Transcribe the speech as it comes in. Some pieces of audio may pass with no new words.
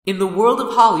In the world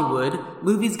of Hollywood,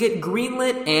 movies get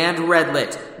greenlit and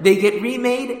redlit. They get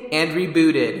remade and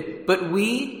rebooted. But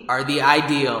we are the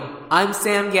Ideal. I'm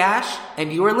Sam Gash,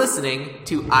 and you are listening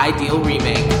to Ideal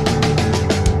Remake.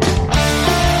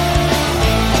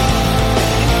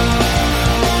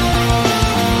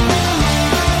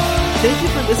 Thank you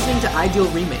for listening to Ideal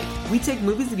Remake. We take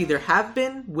movies that either have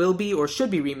been, will be, or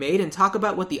should be remade and talk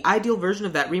about what the ideal version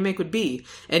of that remake would be.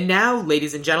 And now,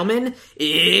 ladies and gentlemen,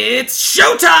 it's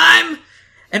showtime!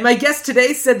 And my guest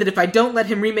today said that if I don't let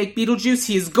him remake Beetlejuice,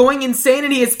 he is going insane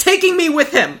and he is taking me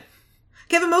with him!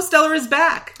 Kevin Mosteller is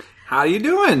back! How you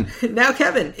doing? Now,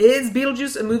 Kevin, is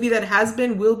Beetlejuice a movie that has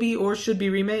been, will be, or should be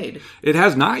remade? It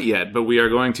has not yet, but we are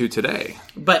going to today.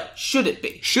 But should it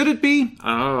be? Should it be?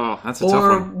 Oh, that's a tough one.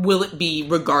 Or will it be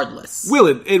regardless? Will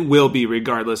it? It will be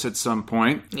regardless at some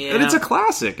point. Yeah. And it's a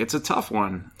classic. It's a tough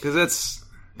one. Because it's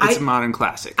a modern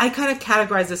classic. I kind of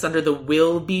categorize this under the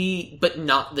will be, but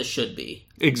not the should be.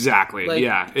 Exactly. Like,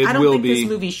 yeah, it I don't will think be. this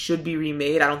movie should be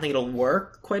remade. I don't think it'll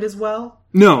work quite as well.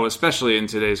 No, especially in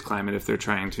today's climate, if they're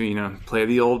trying to, play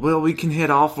the old, well, we can hit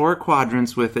all four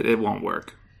quadrants with it, it won't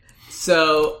work.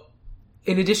 So,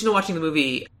 in addition to watching the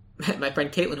movie, my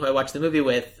friend Caitlin, who I watched the movie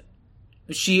with,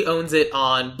 she owns it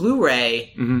on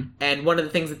Blu-ray, and one of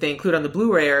the things that they include on the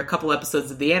Blu-ray are a couple episodes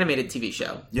of the animated TV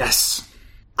show. Yes.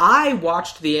 I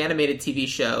watched the animated TV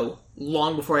show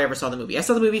long before I ever saw the movie. I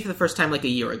saw the movie for the first time like a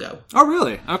year ago. Oh,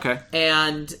 really? Okay.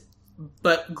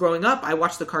 But growing up, I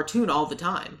watched the cartoon all the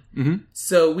time. Mm-hmm.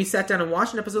 So we sat down and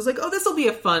watched an episode. I was like, oh, this will be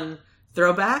a fun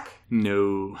throwback.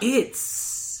 No.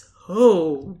 It's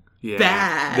so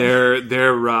bad.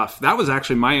 They're rough. That was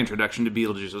actually my introduction to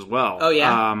Beetlejuice as well. Oh,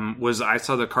 yeah? I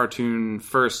saw the cartoon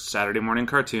first, Saturday morning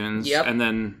cartoons. Yep. And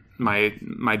then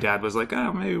my dad was like,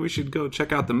 oh, maybe we should go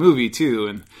check out the movie too.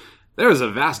 And there was a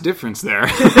vast difference there.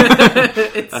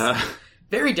 It's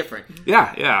very different.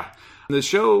 Yeah. The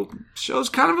show's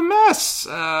kind of a mess.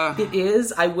 It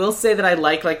is. I will say that I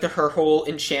like her whole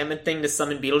enchantment thing to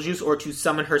summon Beetlejuice, or to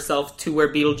summon herself to where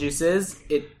Beetlejuice is.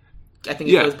 I think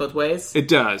it goes both ways. It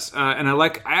does. And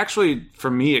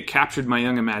for me, it captured my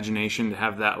young imagination to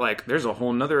have that, there's a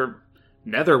whole nother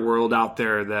netherworld out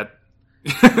there that...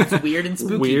 It's weird and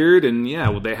spooky. Weird, and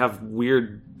they have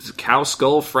weird cow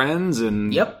skull friends,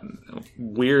 and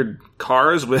weird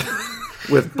cars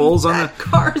with bulls on That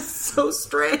car is so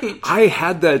strange. I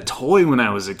had that toy when I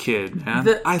was a kid, man.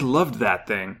 I loved that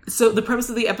thing. So the premise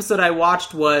of the episode I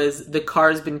watched was the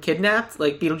car's been kidnapped.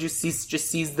 Beetlejuice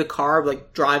just sees the car,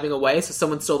 driving away, so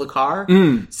someone stole the car.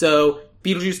 So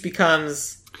Beetlejuice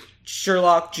becomes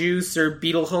Sherlock Juice or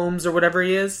Beetle Holmes or whatever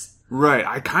he is. Right,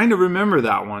 I kind of remember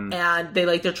that one. And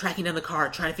they're tracking down the car,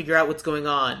 trying to figure out what's going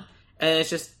on. And it's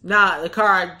just, the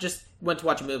car just went to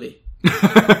watch a movie.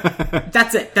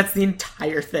 That's it. That's the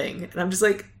entire thing. And I'm just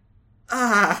like,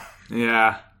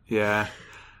 Yeah.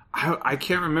 I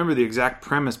can't remember the exact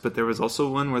premise, but there was also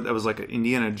one where that was an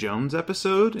Indiana Jones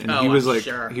episode, and he was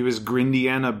he was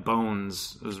Grindiana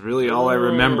Bones. It was really all I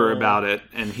remember about it.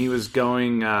 And he was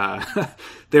going,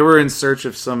 they were in search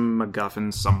of some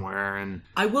MacGuffin somewhere. And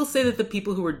I will say that the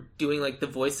people who were doing the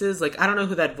voices, I don't know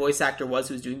who that voice actor was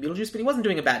who was doing Beetlejuice, but he wasn't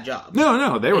doing a bad job.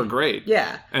 No, they were great.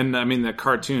 Yeah. And the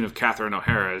cartoon of Catherine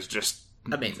O'Hara is just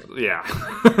amazing. Yeah.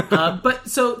 But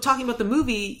so talking about the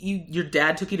movie, your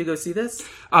dad took you to go see this?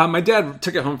 My dad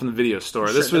took it home from the video store.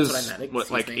 Sure, this was what I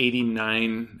meant.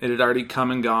 89. It had already come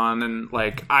and gone, and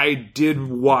I did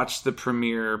watch the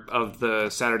premiere of the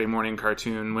Saturday morning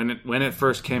cartoon when it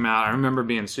first came out. I remember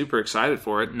being super excited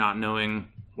for it, not knowing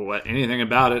anything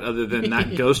about it other than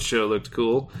that ghost show looked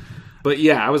cool. But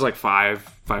yeah, I was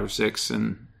 5 or 6,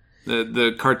 and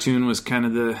the cartoon was kind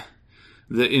of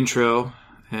the intro.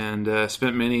 And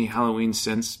spent many Halloweens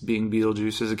since being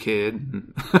Beetlejuice as a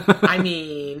kid. I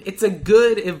mean, it's a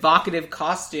good, evocative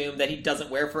costume that he doesn't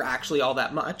wear for actually all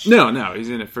that much. No, he's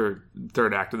in it for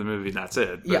third act of the movie, and that's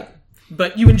it. But... Yeah,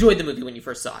 but you enjoyed the movie when you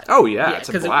first saw it. Oh, yeah, it's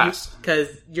a blast. Because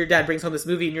your dad brings home this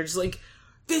movie, and you're just like,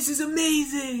 this is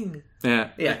amazing!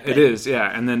 Yeah, it is,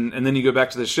 yeah. And then you go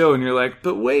back to the show, and you're like,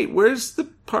 but wait, where's the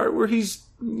part where he's...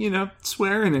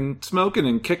 swearing and smoking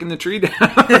and kicking the tree down.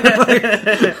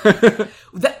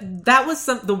 That was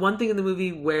the one thing in the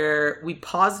movie where we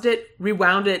paused it,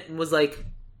 rewound it, and was like,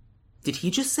 did he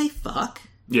just say fuck?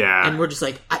 Yeah. And we're just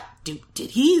like, did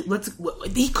he?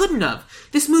 He couldn't have.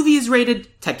 This movie is rated,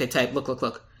 type,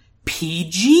 look,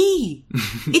 PG.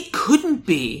 It couldn't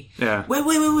be. Yeah.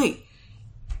 Wait.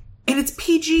 And it's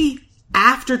PG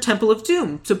after Temple of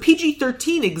Doom. So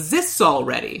PG-13 exists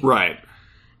already. Right.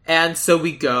 And so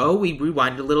we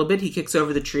rewind a little bit, he kicks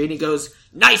over the tree, and he goes,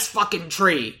 nice fucking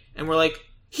tree! And we're like,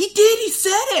 He did. He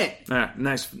said it. Yeah,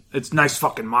 nice. It's nice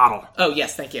fucking model. Oh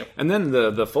yes, thank you. And then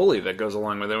the Foley that goes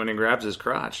along with it when he grabs his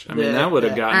crotch. I mean, The- that would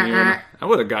have the- gotten you. That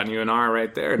would have gotten you an R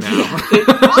right there. Now.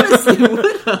 It honestly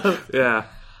would have. Yeah.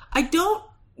 I don't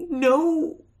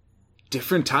know.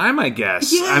 Different time, I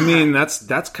guess. Yeah. I mean,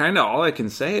 that's kind of all I can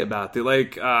say about it.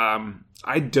 Like,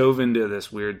 I dove into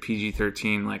this weird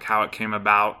PG-13, like how it came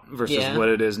about versus Yeah. what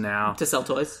it is now. To sell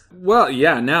toys. Well,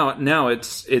 yeah, now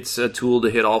it's a tool to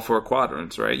hit all four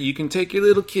quadrants, right? You can take your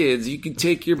little kids, you can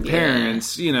take your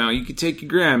parents, you know, you could take your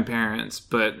grandparents,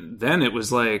 but then it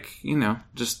was like, you know,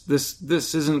 just this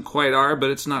isn't quite R, but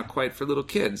it's not quite for little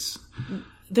kids.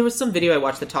 There was some video I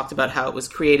watched that talked about how it was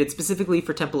created specifically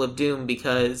for Temple of Doom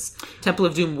because Temple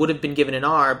of Doom would have been given an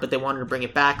R, but they wanted to bring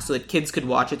it back so that kids could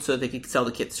watch it so they could sell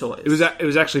the kids toys. It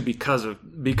was actually because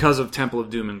of Temple of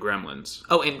Doom and Gremlins.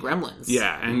 Oh, and Gremlins.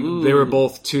 Yeah, and Ooh. they were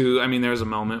both two. I mean, there was a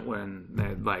moment when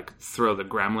they'd like throw the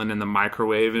gremlin in the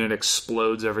microwave and it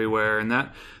explodes everywhere, and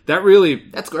that really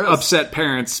That's gross. upset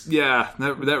parents. Yeah,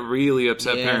 that really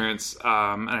upset Yeah. parents.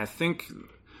 And I think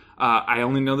I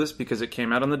only know this because it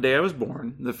came out on the day I was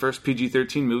born. The first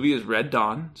PG-13 movie is Red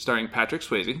Dawn, starring Patrick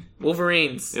Swayze.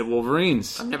 Wolverines.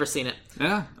 Wolverines. I've never seen it.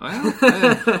 Yeah, well,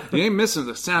 yeah. You ain't missing.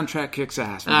 The soundtrack kicks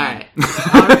ass, All man.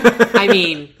 right. I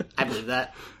mean, I believe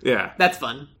that. Yeah. That's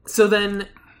fun. So then,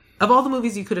 of all the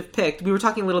movies you could have picked, we were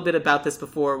talking a little bit about this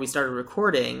before we started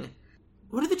recording.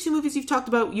 What are the two movies you've talked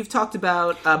about? You've talked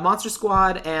about Monster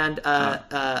Squad and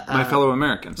My Fellow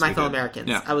Americans. My they Fellow did. Americans.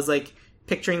 Yeah. I was like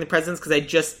picturing the presidents because I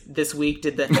just this week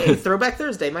did the hey Throwback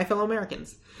Thursday, My Fellow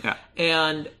Americans. Yeah.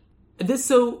 And this,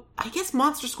 so I guess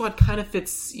Monster Squad kind of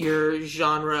fits your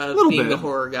genre of Little being bit. the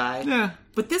horror guy. Yeah.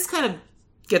 But this kind of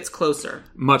gets closer.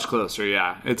 Much closer,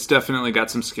 yeah. It's definitely got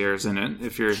some scares in it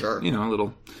if you're, Sure. you know, a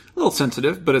little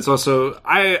sensitive. But it's also,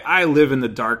 I live in the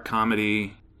dark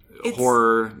comedy,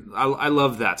 horror. I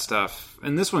love that stuff.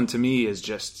 And this one to me is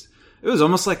just, it was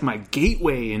almost like my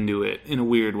gateway into it in a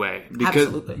weird way.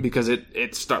 Absolutely. Because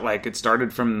it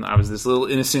started from, I was this little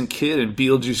innocent kid and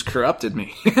Beetlejuice corrupted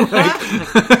me.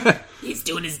 He's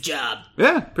doing his job.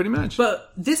 Yeah, pretty much.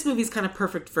 But this movie's kind of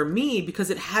perfect for me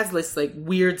because it has this like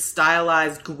weird,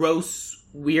 stylized, gross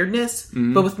weirdness,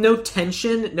 but with no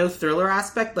tension, no thriller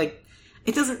aspect. Like,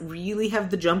 it doesn't really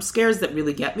have the jump scares that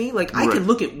really get me. Like, I Right. can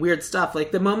look at weird stuff.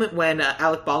 Like, the moment when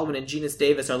Alec Baldwin and Genis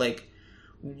Davis are like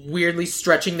weirdly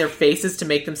stretching their faces to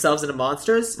make themselves into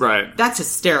monsters. Right. That's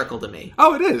hysterical to me.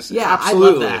 Oh, it is. Yeah, Absolutely.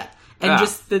 I love that. And Yeah.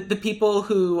 just the people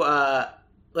who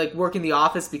like work in the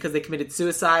office because they committed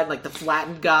suicide, like the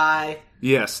flattened guy.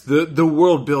 Yes, the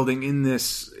world building in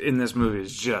this movie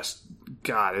is just,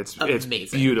 God, it's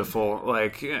Amazing. beautiful.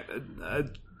 Like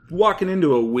walking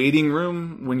into a waiting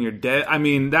room when you're dead. I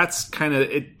mean, that's kind of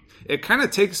it. It kind of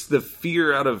takes the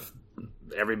fear out of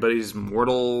everybody's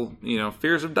mortal, you know,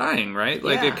 fears of dying, right?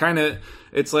 Like Yeah.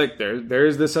 it's like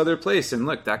there's this other place, and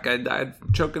look, that guy died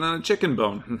choking on a chicken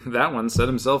bone. That one set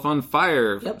himself on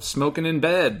fire, Yep. smoking in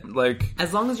bed. Like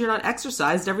As long as you're not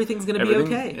exercised, everything's going to be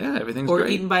everything, okay. yeah, everything's Or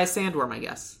great. eaten by a sandworm, I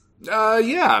guess.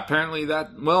 Yeah, apparently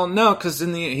that. Well, no, because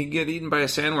he get eaten by a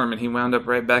sandworm, and he wound up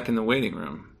right back in the waiting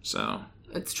room. So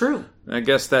It's true. I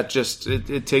guess that just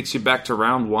it takes you back to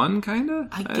round one, kind of.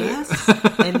 I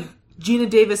guess. And Gina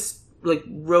Davis like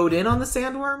rode in on the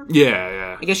sandworm.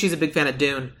 Yeah, I guess she's a big fan of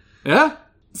Dune. yeah.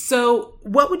 So,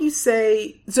 what would you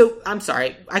say? So, I'm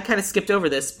sorry, I kind of skipped over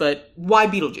this, but why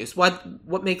Beetlejuice?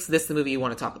 What makes this the movie you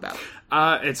want to talk about?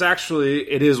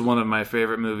 It is one of my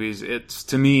favorite movies. It's,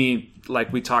 to me,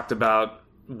 like we talked about,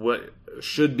 what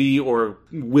should be or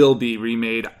will be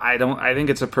remade. I think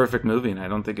it's a perfect movie, and I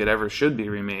don't think it ever should be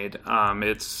remade.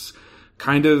 It's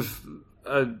kind of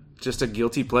just a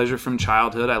guilty pleasure from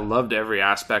childhood. I loved every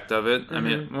aspect of it. I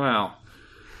mean, well,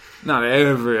 not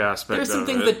every aspect of it. There's some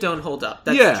things that don't hold up.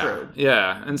 That's yeah, true.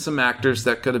 Yeah, and some actors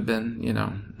that could have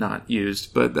been, not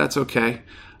used, but that's okay.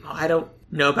 I don't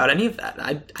know about any of that.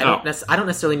 I don't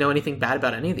necessarily know anything bad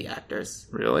about any of the actors.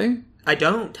 Really? I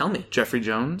don't. Tell me. Jeffrey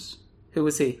Jones? Who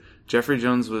was he? Jeffrey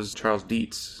Jones was Charles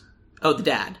Dietz. Oh, the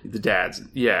dad. The dad's,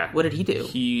 yeah. What did he do?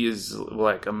 He is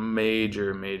like a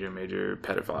major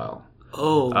pedophile.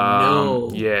 Oh,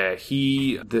 no. Yeah,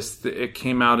 it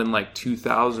came out in like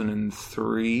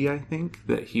 2003, I think,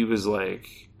 that he was like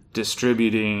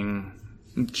distributing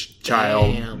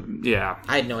child. Damn. Yeah.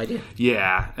 I had no idea.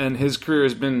 Yeah, and his career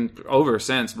has been over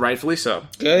since, rightfully so.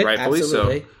 Good, Rightfully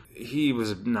absolutely. so. he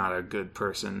was not a good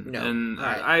person. No. And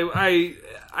Right.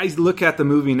 I look at the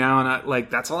movie now and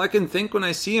that's all I can think when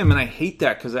I see him, and I hate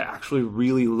that because I actually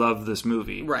really love this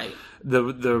movie. Right.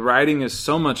 The writing is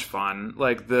so much fun,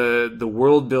 like the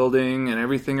world building and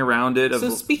everything around it. So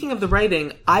speaking of the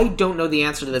writing, I don't know the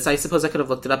answer to this. I suppose I could have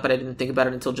looked it up, but I didn't think about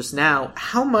it until just now.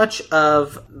 How much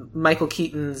of Michael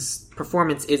Keaton's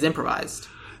performance is improvised?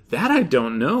 That I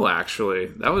don't know, actually.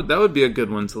 That would be a good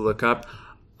one to look up.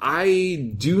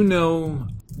 I do know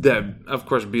that, of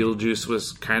course, Beetlejuice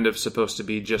was kind of supposed to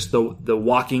be just the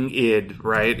walking id,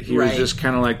 right? He was just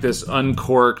kind of like this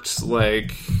uncorked,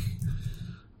 like,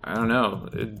 I don't know,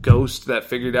 a ghost that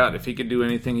figured out if he could do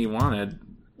anything he wanted,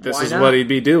 this is what he'd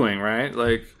be doing, right?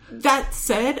 Like, that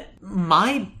said,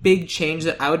 my big change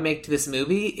that I would make to this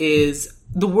movie is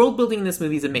the world building in this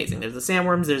movie is amazing. There's the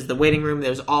sandworms, there's the waiting room,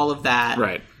 there's all of that.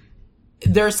 Right.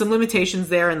 There are some limitations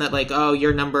there in that, like, oh,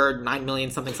 you're number 9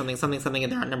 million something,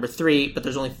 and they're at number 3, but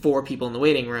there's only 4 people in the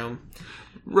waiting room.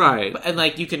 Right. And,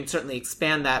 like, you can certainly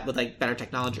expand that with, like, better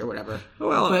technology or whatever.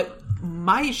 Well, but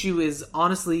my issue is,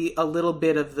 honestly, a little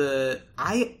bit of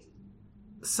I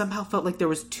somehow felt like there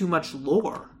was too much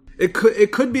lore. It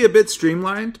could be a bit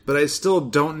streamlined, but I still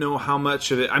don't know how much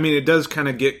of it. I mean, it does kind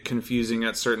of get confusing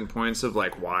at certain points of,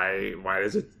 like, why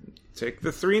does it take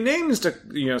the 3 names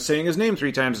to, saying his name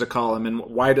 3 times to call him, and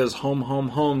why does home, home,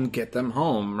 home get them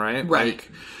home, right? Right.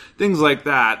 Like, things like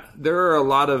that. There are a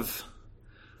lot of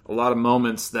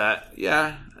moments that,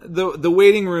 the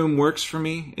waiting room works for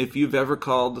me. If you've ever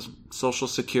called Social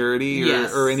Security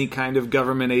or any kind of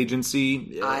government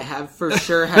agency. I have for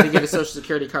sure had to get a Social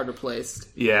Security card replaced.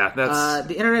 Yeah, that's...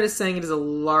 the internet is saying it is a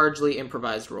largely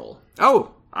improvised role.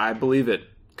 Oh, I believe it.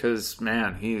 Because,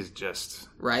 man, he's just...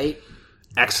 Right?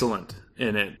 Excellent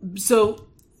in it. So,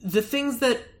 the things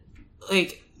that,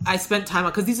 like, I spent time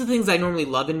on, because these are things I normally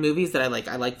love in movies that I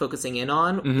like focusing in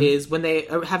on, is when they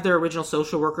have their original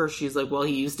social worker, she's like, well,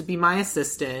 he used to be my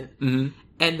assistant,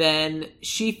 and then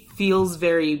she feels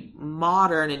very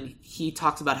modern, and he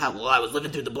talks about how, well, I was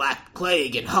living through the Black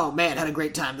Plague, and oh man, had a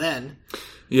great time then.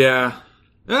 Yeah.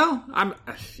 Well,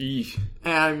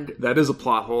 and that is a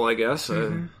plot hole, I guess.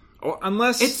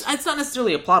 Unless it's not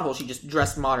necessarily a plot hole. She just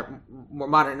dressed more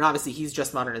modern, and obviously he's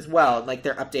dressed modern as well. Like,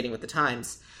 they're updating with the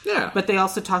times. Yeah. But they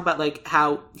also talk about, like,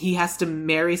 how he has to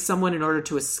marry someone in order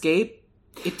to escape.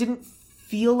 It didn't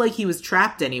feel like he was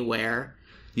trapped anywhere.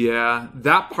 Yeah,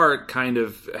 that part kind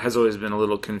of has always been a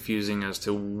little confusing as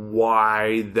to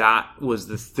why that was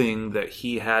the thing that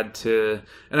he had to.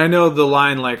 And I know the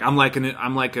line, like, I'm like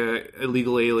a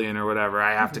illegal alien or whatever.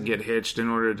 I have to get hitched in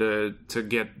order to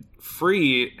get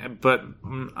free, but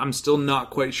I'm still not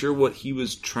quite sure what he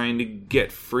was trying to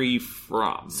get free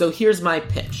from. So here's my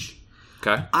pitch.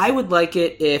 Okay. I would like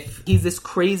it if he's this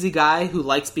crazy guy who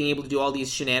likes being able to do all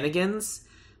these shenanigans,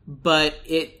 but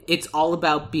it's all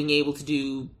about being able to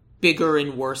do bigger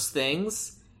and worse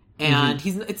things. And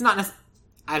it's not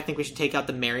I think we should take out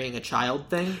the marrying a child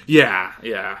thing. Yeah.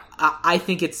 I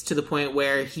think it's to the point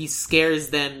where he scares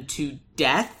them to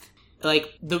death.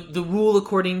 Like, the rule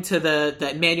according to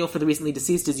the manual for the recently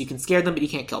deceased is you can scare them, but you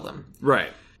can't kill them.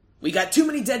 Right. We got too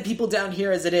many dead people down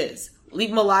here as it is. Leave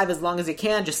them alive as long as you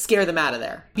can, just scare them out of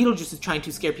there. Beetlejuice is trying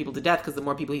to scare people to death because the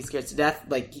more people he scares to death,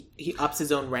 like, he ups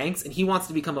his own ranks, and he wants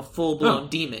to become a full-blown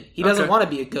demon. He doesn't want to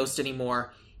be a ghost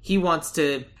anymore. He wants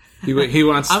to... He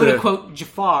wants to... I'm going to quote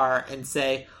Jafar and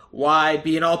say, why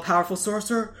be an all-powerful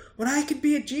sorcerer when I could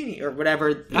be a genie? Or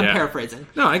whatever. I'm paraphrasing.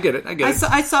 No, I get it.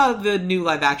 I saw the new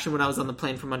live action when I was on the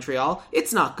plane from Montreal.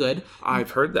 It's not good.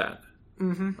 I've heard that.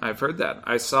 I've heard that.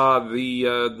 I saw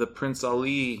the Prince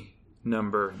Ali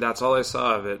number. That's all I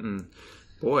saw of it, and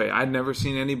boy, I'd never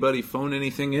seen anybody phone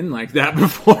anything in like that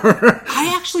before.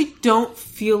 I actually don't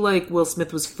feel like Will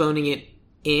Smith was phoning it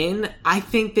in. I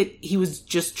think that he was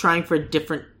just trying for a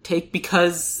different take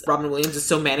because Robin Williams is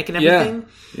so manic and everything.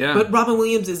 Yeah. But Robin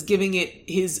Williams is giving it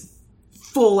his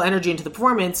full energy into the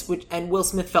performance, and Will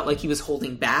Smith felt like he was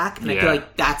holding back, and I feel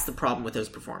like that's the problem with his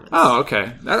performance. Oh,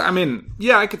 okay.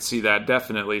 I could see that,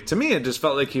 definitely. To me, it just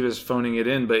felt like he was phoning it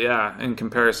in, but yeah, in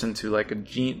comparison to, like,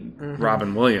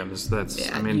 Robin Williams, that's,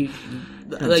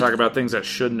 talk about things that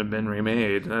shouldn't have been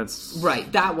remade, that's...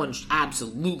 Right, that one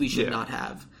absolutely should not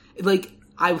have. Like,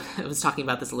 I was talking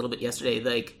about this a little bit yesterday,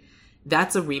 like,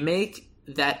 that's a remake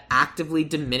that actively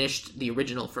diminished the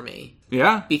original for me.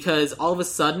 Yeah. Because all of a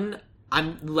sudden,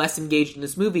 I'm less engaged in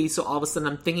this movie, so all of a sudden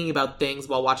I'm thinking about things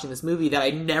while watching this movie that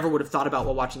I never would have thought about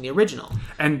while watching the original.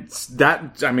 And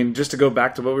that, I mean, just to go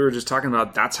back to what we were just talking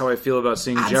about, that's how I feel about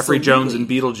seeing Absolutely. Jeffrey Jones in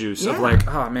Beetlejuice. Yeah. Of like,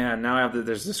 oh man, now I have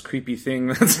there's this creepy thing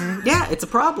that's... Yeah, it's a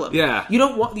problem. Yeah. You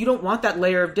don't want that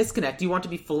layer of disconnect. You want to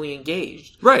be fully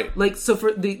engaged. Right. Like, so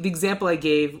for the example I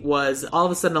gave was all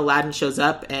of a sudden Aladdin shows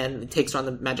up and takes her on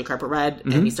the magic carpet ride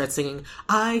and he starts singing,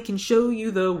 I can show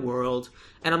you the world.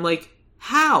 And I'm like,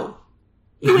 how?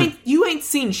 You ain't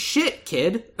seen shit,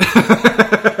 kid.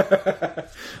 That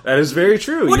is very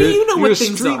true. What do you know you're what a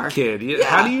things street are? kid. Yeah,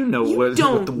 How do you know what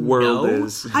the world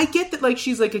is? I get that, like,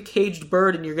 she's like a caged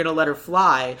bird and you're gonna let her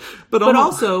fly. But But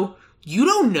also, you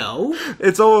don't know.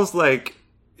 It's almost like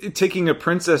taking a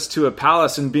princess to a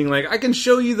palace and being like, I can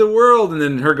show you the world. And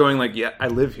then her going like, yeah, I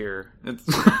live here. It's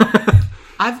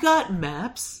I've got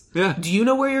maps. Yeah. Do you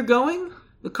know where you're going?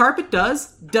 The carpet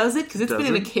does it? Because it's been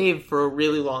in a Does it? cave for a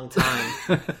really long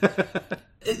time.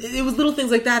 it was little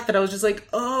things like that I was just like,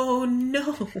 oh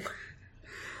no.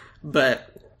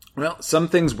 But Well, some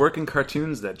things work in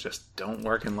cartoons that just don't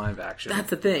work in live action. that's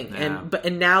the thing. Yeah.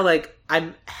 And now, like,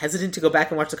 I'm hesitant to go back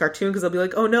and watch the cartoon because I'll be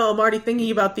like, oh no, I'm already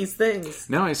thinking about these things.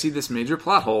 Now I see this major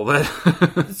plot hole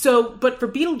that... So, but for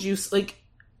Beetlejuice, like,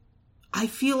 I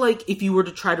feel like if you were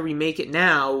to try to remake it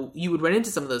now, you would run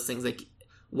into some of those things. Like,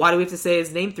 why do we have to say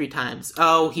his name 3 times?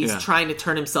 Oh, he's Yeah. trying to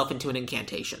turn himself into an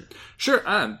incantation. Sure,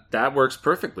 that works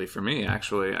perfectly for me,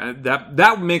 actually.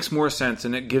 That makes more sense,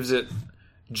 and it gives it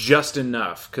just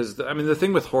enough. Because, I mean, the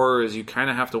thing with horror is you kind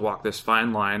of have to walk this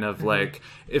fine line of, like,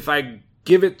 if I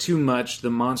give it too much,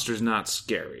 the monster's not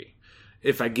scary.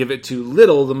 If I give it too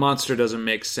little, the monster doesn't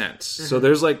make sense. So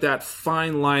there's, like, that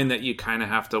fine line that you kind of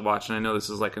have to watch. And I know this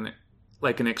is, like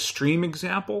an extreme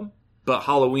example, but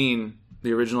Halloween,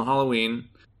 the original Halloween...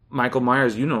 Michael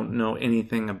Myers, you don't know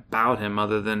anything about him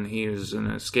other than he was an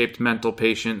escaped mental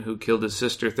patient who killed his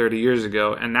sister 30 years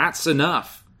ago, and that's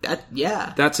enough.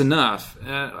 That's enough.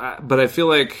 But I feel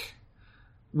like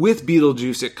with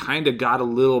Beetlejuice, it kind of got a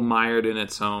little mired in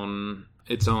its own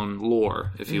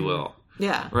lore, if you will.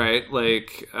 Yeah. Right?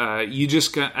 Like, you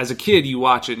just, as a kid, you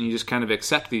watch it and you just kind of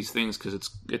accept these things because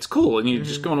it's cool and you're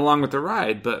just going along with the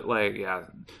ride. But, like, yeah,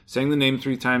 saying the name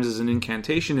 3 times as an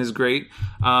incantation is great.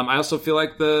 I also feel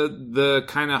like the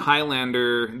kind of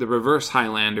Highlander, the reverse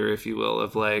Highlander, if you will,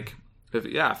 of, like,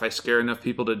 if I scare enough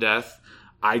people to death,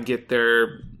 I get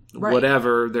their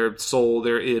whatever, their soul,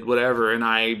 their id, whatever, and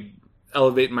I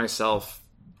elevate myself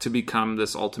to become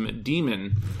this ultimate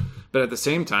demon. But at the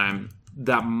same time,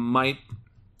 that might...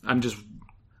 I'm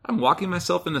walking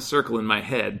myself in a circle in my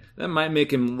head. That might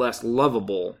make him less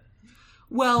lovable.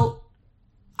 Well,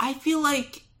 I feel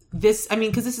like this... I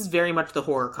mean, because this is very much the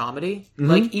horror comedy.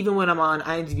 Like, even when I'm on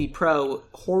IMDb Pro,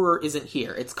 horror isn't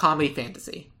here. It's comedy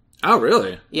fantasy. Oh,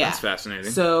 really? Yeah. That's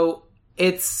fascinating. So...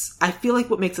 I feel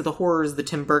like what makes it the horror is the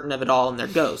Tim Burton of it all and their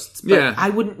ghosts. But Yeah. I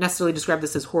wouldn't necessarily describe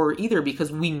this as horror either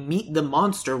because we meet the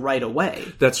monster right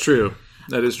away. That's true.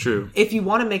 That is true. If you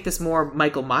want to make this more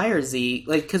Michael Myers-y,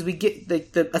 like, because we get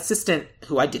the assistant,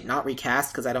 who I did not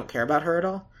recast because I don't care about her at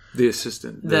all. The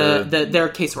assistant. Their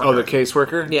caseworker. Oh, the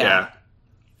caseworker? Yeah.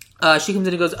 She comes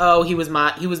in and goes, "Oh, he was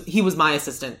my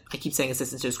assistant." I keep saying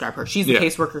assistant to describe her. She's the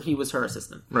caseworker. He was her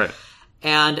assistant. Right.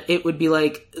 And it would be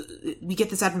like, we get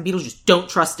this ad from Beetlejuice. Don't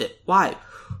trust it. Why?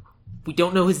 We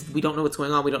don't know what's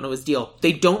going on. We don't know his deal.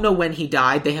 They don't know when he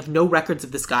died. They have no records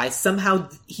of this guy. Somehow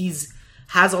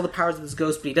has all the powers of this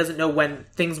ghost, but he doesn't know when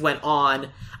things went on.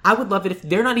 I would love it if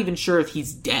they're not even sure if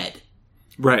he's dead.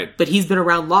 Right. But he's been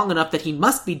around long enough that he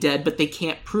must be dead, but they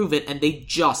can't prove it, and they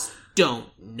just don't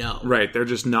know. Right. They're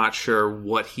just not sure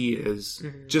what he is.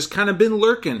 Just kind of been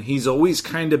lurking. He's always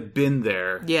kind of been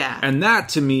there. Yeah. And that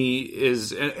to me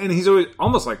is, and he's always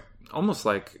almost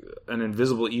like an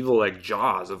invisible evil like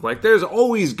Jaws of like, there's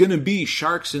always going to be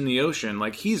sharks in the ocean.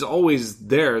 Like he's always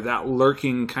there, that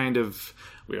lurking kind of,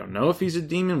 we don't know if he's a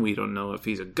demon. We don't know if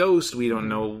he's a ghost. We don't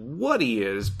know what he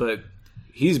is, but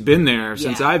he's been there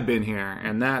since I've been here,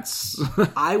 and that's...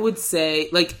 I would say,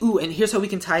 like, and here's how we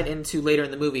can tie it into later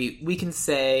in the movie. We can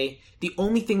say the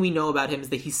only thing we know about him is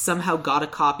that he somehow got a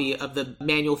copy of the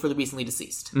manual for the recently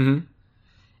deceased. Mm-hmm.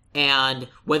 And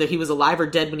whether he was alive or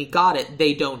dead when he got it,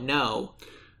 they don't know.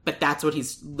 But that's what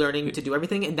he's learning to do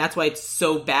everything, and that's why it's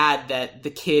so bad that the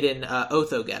kid and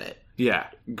Otho get it. Yeah,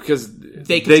 because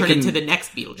they can turn into the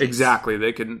next Beetlejuice. Exactly,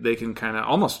 they can kind of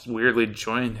almost weirdly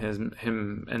join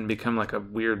him and become like a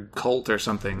weird cult or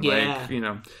something. Yeah. Like, you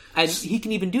know, and he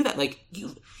can even do that. Like,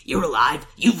 you're alive.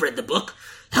 You've read the book.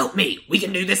 Help me. We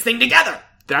can do this thing together.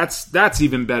 That's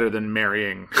even better than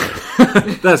marrying.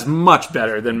 That's much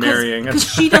better than marrying.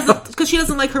 Because she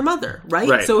doesn't like her mother, right?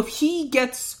 Right. So if he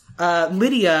gets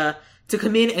Lydia to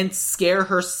come in and scare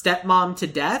her stepmom to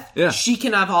death, she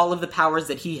can have all of the powers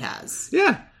that he has.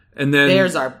 Yeah. And then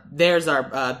there's our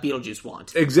Beetlejuice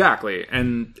wand. Exactly.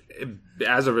 And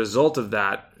as a result of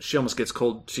that, she almost gets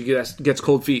cold. She gets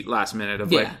cold feet last minute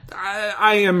of like,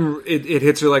 I am. It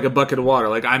hits her like a bucket of water.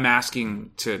 Like, I'm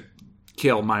asking to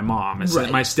kill my mom. It's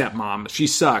my stepmom. She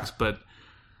sucks, but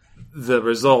the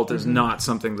result is not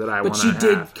something that I want to have. But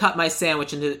she did cut my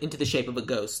sandwich into the shape of a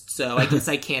ghost, so I guess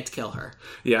I can't kill her.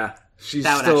 Yeah.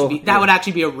 That would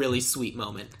actually be a really sweet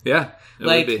moment. Yeah, it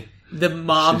would be. The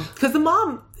mom, because the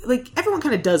mom, like, everyone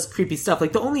kind of does creepy stuff.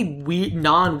 Like, the only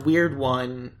non-weird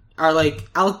one are, like,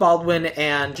 Alec Baldwin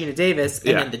and Gina Davis,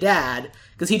 and then the dad,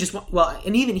 because he just,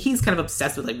 and even he's kind of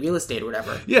obsessed with, like, real estate or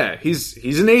whatever. Yeah, he's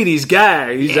an 80s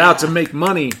guy. He's out to make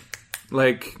money.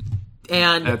 Like,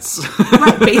 and that's...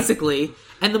 right, basically.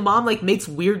 And the mom, like, makes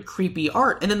weird, creepy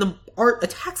art, and then the art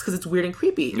attacks because it's weird and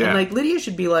creepy. Yeah. And, like, Lydia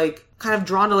should be, like, kind of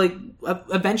drawn to, like,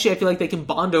 eventually I feel like they can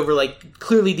bond over, like,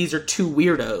 clearly these are two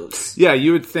weirdos. Yeah,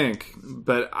 you would think.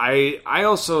 But I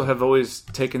also have always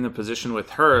taken the position with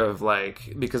her of,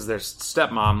 like, because their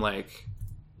stepmom, like,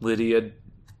 Lydia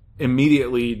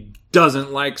immediately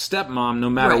doesn't like stepmom no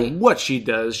matter what she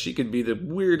does. She could be the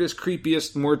weirdest,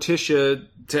 creepiest Morticia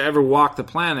to ever walk the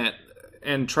planet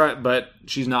and try, but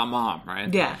she's not mom,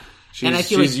 right? Yeah. And I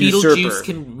feel like Beetlejuice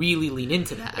can really lean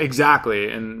into that. Exactly,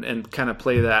 and kind of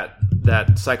play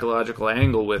that psychological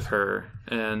angle with her,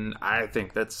 and I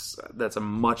think that's a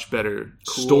much better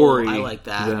story. I like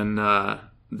that.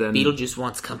 Than Beetlejuice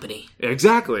wants company.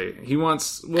 Exactly, he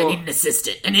wants. I need an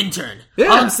assistant, an intern. Yeah.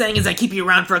 All I'm saying is I keep you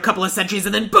around for a couple of centuries,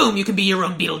 and then boom, you can be your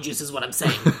own Beetlejuice. Is what I'm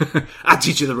saying. I'll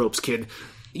teach you the ropes, kid.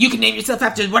 You can name yourself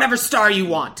after whatever star you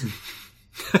want.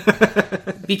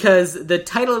 Because the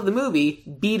title of the movie,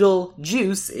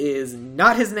 Beetlejuice, is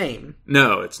not his name.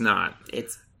 No, it's not.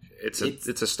 It's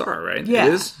a star, right? Yeah.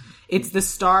 It is? It's the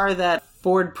star that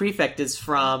Ford Prefect is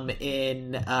from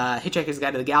in Hitchhiker's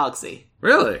Guide to the Galaxy.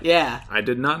 Really? Yeah. I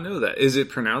did not know that. Is it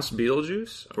pronounced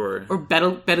Beetlejuice? Or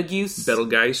Betelgeuse?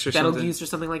 Betelgeuse or something? Betelgeuse or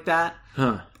something like that.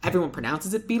 Huh. Everyone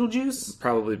pronounces it Beetlejuice.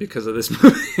 Probably because of this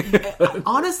movie.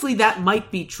 Honestly, that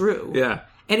might be true. Yeah.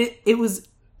 And it was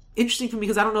interesting for me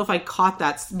because I don't know if I caught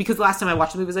that, because the last time I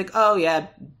watched the movie I was like, oh yeah,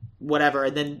 whatever,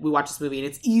 and then we watched this movie and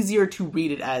it's easier to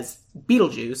read it as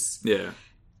Beetlejuice. Yeah.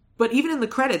 But even in the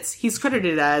credits, he's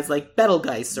credited as like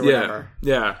Betelgeuse or whatever.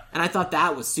 Yeah. And I thought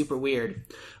that was super weird.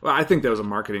 Well, I think that was a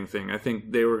marketing thing. I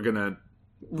think they were gonna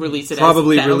release it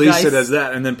as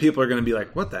that, and then people are gonna be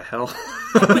like, what the hell?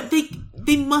 But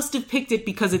they must have picked it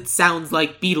because it sounds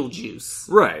like Beetlejuice.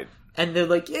 Right. And they're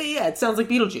like, yeah, it sounds like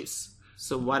Beetlejuice.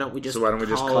 So why don't we just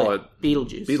call it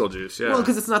Beetlejuice? Beetlejuice, yeah. Well,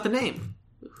 because it's not the name.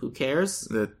 Who cares?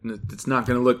 It's not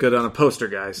going to look good on a poster,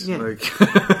 guys. Yeah. Like...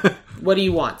 What do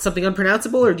you want? Something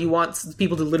unpronounceable, or do you want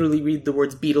people to literally read the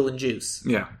words beetle and juice?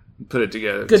 Yeah, put it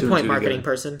together. Good point, marketing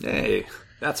person. Hey,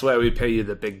 that's why we pay you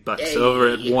the big bucks over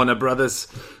at Warner Brothers.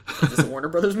 Is this a Warner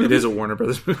Brothers movie? It is a Warner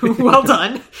Brothers movie. Well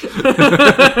done.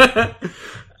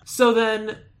 So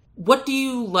then... what do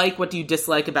you like, what do you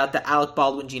dislike about the Alec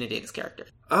Baldwin, Gina Davis character?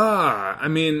 I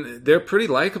mean, they're pretty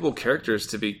likable characters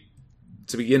to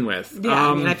begin with. Yeah,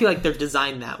 I mean, I feel like they're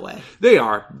designed that way. They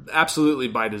are, absolutely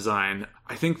by design.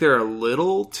 I think they're a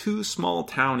little too small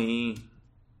towny.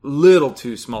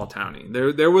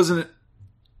 There wasn't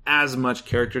as much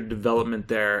character development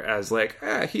there as like,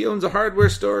 he owns a hardware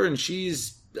store and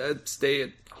she's a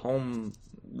stay-at-home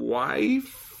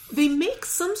wife. They make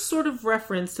some sort of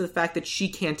reference to the fact that she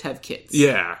can't have kids.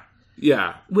 Yeah.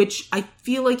 Which I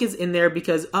feel like is in there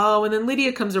because, and then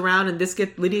Lydia comes around and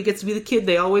Lydia gets to be the kid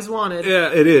they always wanted.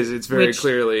 Yeah, it is. It's very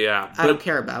clearly, yeah. I don't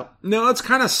care about. No, it's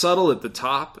kind of subtle at the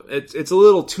top. It's a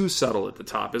little too subtle at the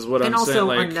top is what I'm saying. And also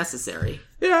unnecessary.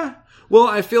 Yeah. Well,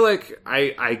 I feel like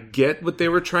I get what they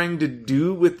were trying to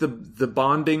do with the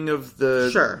bonding of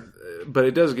the... Sure. But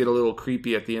it does get a little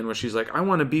creepy at the end where she's like, I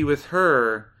want to be with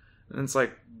her. And it's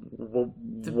like, well,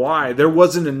 why? There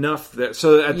wasn't enough there.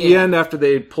 So at the end, after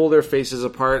they pull their faces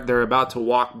apart, they're about to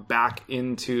walk back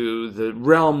into the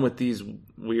realm with these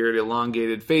weird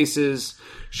elongated faces.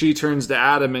 She turns to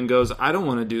Adam and goes, I don't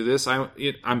want to do this.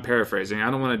 I'm paraphrasing. I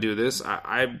don't want to do this.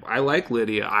 I like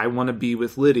Lydia. I want to be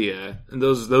with Lydia. And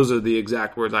those are the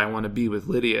exact words. I want to be with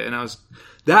Lydia. And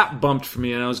that bumped for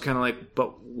me. And I was kind of like,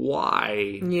 but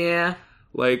why? Yeah.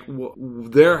 Like,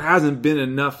 there hasn't been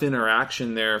enough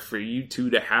interaction there for you two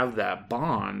to have that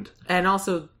bond. And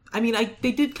also, I mean,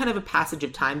 they did kind of a passage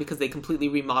of time because they completely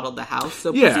remodeled the house.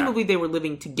 So presumably they were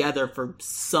living together for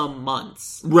some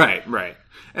months. Right.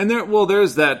 And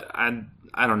there's that,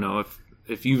 I don't know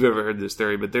if you've ever heard this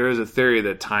theory, but there is a theory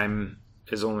that time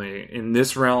is only in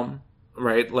this realm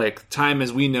right? Like, time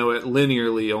as we know it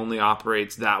linearly only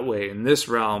operates that way in this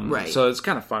realm. Right. So it's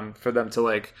kind of fun for them to,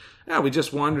 like, we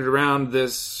just wandered around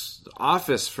this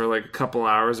office for, like, a couple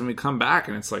hours, and we come back,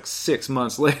 and it's, like, 6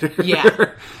 months later.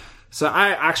 Yeah. So I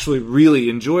actually really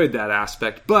enjoyed that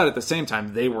aspect, but at the same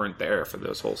time, they weren't there for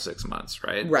those whole 6 months,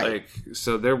 right? Right. Like,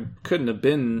 so there couldn't have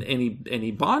been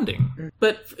any bonding.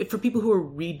 But for people who are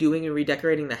redoing and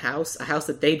redecorating the house, a house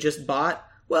that they just bought,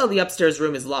 well, the upstairs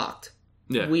room is locked.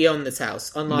 Yeah. We own this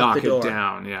house. Unlock Knock the door. it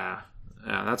down, yeah.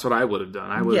 Yeah, that's what I would have done.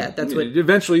 I would. Yeah, that's what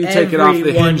eventually you take it off the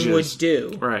everyone hinges. would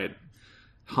do. Right.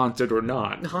 Haunted or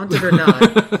not. Haunted or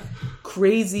not.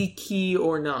 Crazy key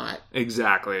or not.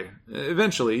 Exactly.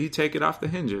 Eventually you take it off the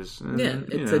hinges. And, Yeah,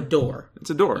 it's a door. It's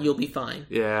a door. You'll be fine.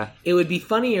 Yeah. It would be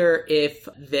funnier if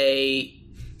they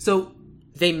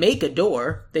make a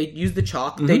door, they use the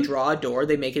chalk, they draw a door,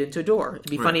 they make it into a door.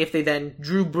 It'd be funny if they then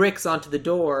drew bricks onto the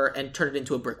door and turned it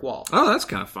into a brick wall. Oh, that's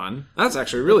kind of fun. That's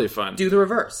actually really fun. Do the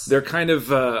reverse. They're kind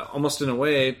of, almost in a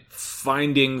way,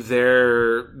 finding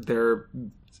their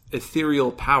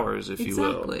ethereal powers, if you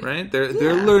will. Right?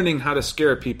 They're learning how to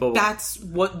scare people. That's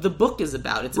what the book is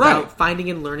about. It's Right. about finding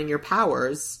and learning your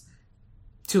powers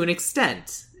to an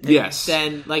extent. And Yes.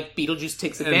 then, like, Beetlejuice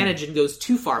takes advantage and goes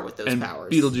too far with those and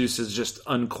powers. Beetlejuice is just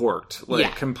uncorked. Like, Yeah.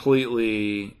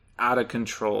 completely out of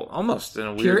control. Almost in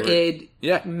a Pure weird way. id,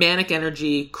 Yeah. manic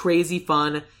energy, crazy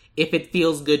fun. If it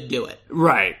feels good, do it.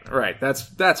 Right.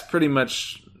 That's pretty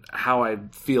much how I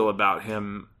feel about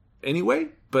him anyway.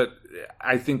 But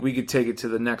I think we could take it to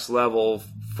the next level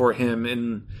for him,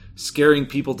 in scaring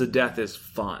people to death is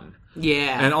fun.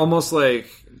 Yeah. And almost like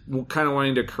kind of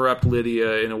wanting to corrupt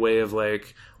Lydia in a way of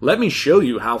like, let me show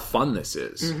you how fun this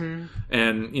is. Mm-hmm.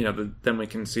 And, then we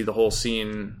can see the whole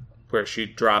scene where she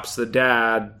drops the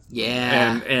dad.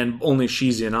 Yeah. And only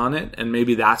she's in on it. And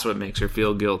maybe that's what makes her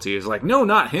feel guilty. Is like, no,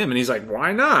 not him. And he's like,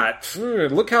 why not?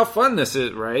 Look how fun this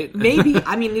is, right? Maybe.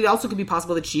 I mean, it also could be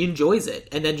possible that she enjoys it.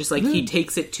 And then just, like, he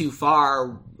takes it too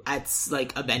far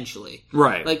eventually.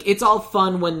 Right. Like, it's all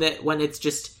fun when it's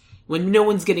just, when no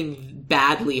one's getting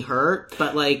badly hurt.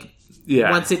 But, like,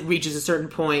 once it reaches a certain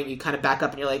point, you kind of back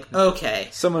up and you're like, okay.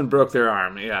 Someone broke their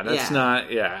arm. Yeah, that's not,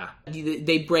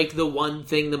 They break the one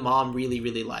thing the mom really,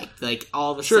 really liked. Like,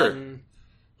 all of a sudden,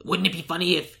 wouldn't it be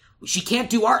funny if she can't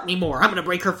do art anymore? I'm going to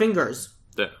break her fingers.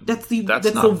 That's the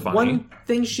funny. one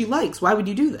thing she likes. Why would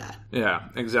you do that? Yeah,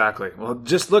 exactly. Well,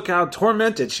 just look how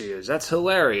tormented she is. That's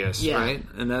hilarious, right?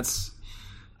 And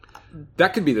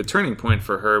that could be the turning point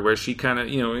for her, where she kind of,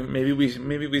 maybe we have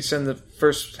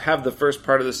the first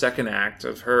part of the second act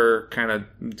of her kind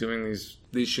of doing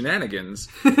these shenanigans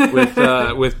with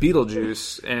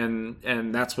Beetlejuice,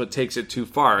 and that's what takes it too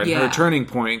far. And her turning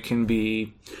point can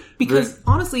be, because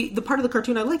honestly, the part of the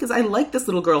cartoon I like is I like this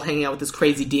little girl hanging out with this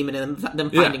crazy demon and them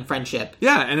finding friendship.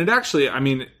 Yeah, and it actually, I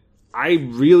mean, I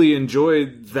really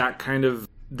enjoyed that kind of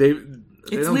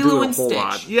It's don't Lilo do a and whole Stitch.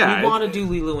 lot. Yeah, we want to do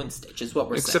Lilo and Stitch, is what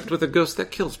we're saying. Except with a ghost that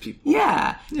kills people.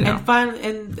 Yeah,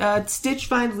 and Stitch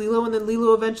finds Lilo, and then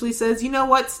Lilo eventually says, "You know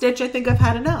what, Stitch? I think I've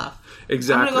had enough.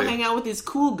 Exactly. I'm gonna go hang out with these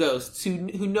cool ghosts who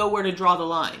know where to draw the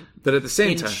line." But at the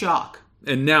same time, in shock.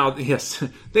 And now, yes,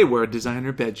 they wear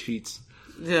designer bed sheets.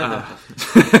 Yeah.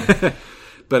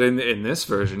 But in this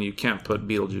version, you can't put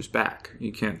Beetlejuice back.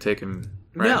 You can't take him.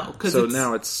 Right? No, because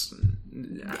now it's.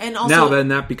 And also, now then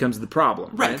that becomes the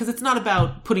problem. Right, because it's not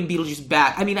about putting Beetlejuice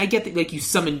back. I mean, I get that, like, you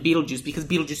summon Beetlejuice because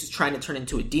Beetlejuice is trying to turn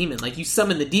into a demon. Like, you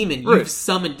summon the demon, you've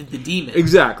summoned the demon.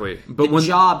 Exactly. But the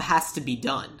job has to be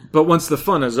done. But once the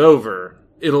fun is over,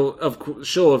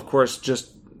 she'll of course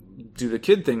just do the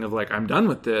kid thing of like, I'm done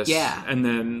with this. Yeah. And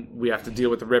then we have to deal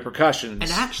with the repercussions.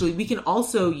 And actually, we can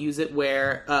also use it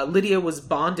where Lydia was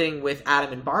bonding with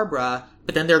Adam and Barbara,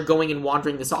 but then they're going and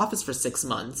wandering this office for 6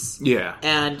 months. Yeah.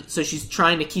 And so she's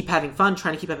trying to keep having fun,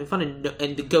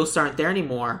 and the ghosts aren't there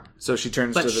anymore. So she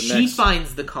turns to the next... But she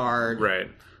finds the card. Right.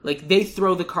 Like, they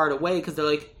throw the card away because they're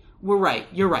like, we're right,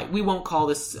 you're right, we won't call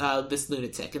this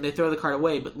lunatic. And they throw the card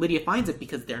away, but Lydia finds it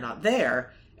because they're not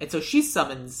there. And so she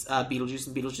summons Beetlejuice,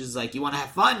 and Beetlejuice is like, you want to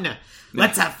have fun?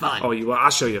 Let's have fun. Oh,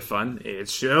 I'll show you fun.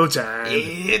 It's showtime.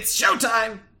 It's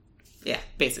showtime. Yeah,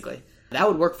 basically. That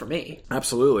would work for me.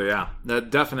 Absolutely, yeah.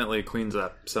 That definitely cleans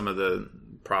up some of the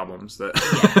problems that...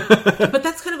 Yeah. But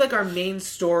that's kind of like our main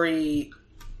story,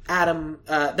 Adam...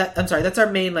 that's our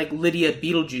main, like, Lydia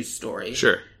Beetlejuice story.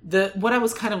 Sure. What I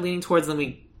was kind of leaning towards, then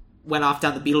we went off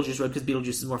down the Beetlejuice road, because Beetlejuice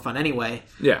is more fun anyway.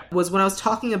 Yeah. Was when I was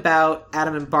talking about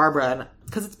Adam and Barbara,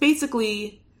 because it's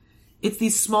basically... It's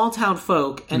these small town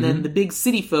folk, and then the big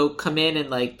city folk come in and,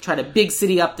 like, try to big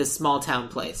city up this small town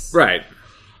place. Right.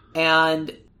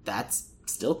 And that's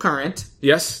still current.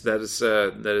 Yes, that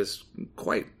is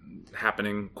quite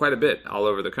happening quite a bit all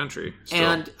over the country. Still.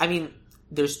 And, I mean,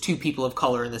 there's 2 people of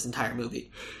color in this entire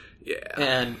movie. Yeah.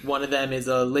 And one of them is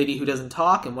a lady who doesn't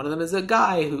talk, and one of them is a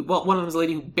guy who... Well, one of them is a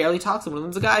lady who barely talks, and one of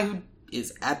them is a guy who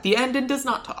is at the end and does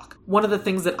not talk. One of the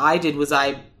things that I did was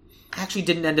I actually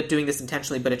didn't end up doing this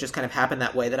intentionally, but it just kind of happened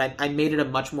that way, that I made it a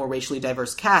much more racially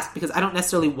diverse cast, because I don't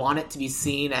necessarily want it to be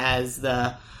seen as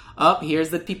the... Oh, here's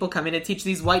the people coming to teach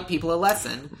these white people a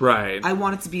lesson. Right. I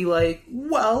want it to be like,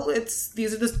 well,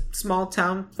 these are the small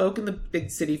town folk and the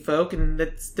big city folk, and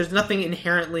there's nothing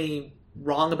inherently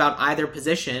wrong about either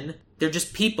position. They're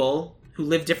just people who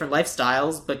live different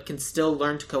lifestyles, but can still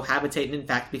learn to cohabitate and, in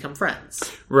fact, become friends.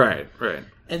 Right, right.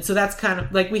 And so that's kind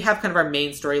of, like, we have kind of our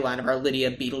main storyline of our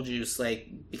Lydia Beetlejuice, like,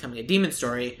 becoming a demon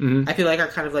story. Mm-hmm. I feel like our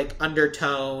kind of, like,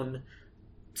 undertone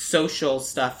social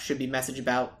stuff should be message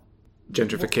about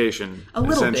gentrification, a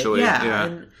little essentially. bit, yeah.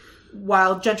 And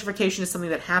while gentrification is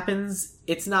something that happens,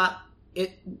 the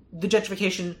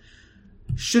gentrification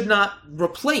should not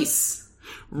replace,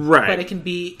 right? But it can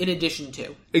be in addition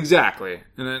to. Exactly,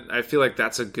 and I feel like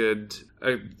that's a good.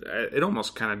 It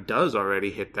almost kind of does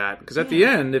already hit that, because at the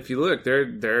end, if you look,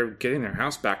 they're getting their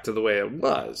house back to the way it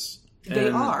was. They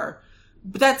are.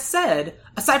 But that said,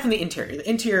 aside from the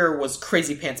interior was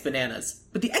crazy pants bananas.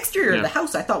 But the exterior of the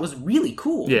house I thought was really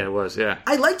cool. Yeah, it was, yeah.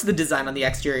 I liked the design on the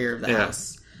exterior of the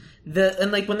house.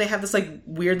 And like when they have this like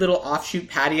weird little offshoot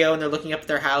patio and they're looking up at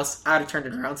their house, I'd have turned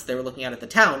it around so they were looking out at the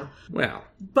town. Well.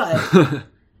 But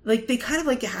like they kind of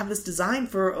like have this design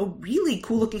for a really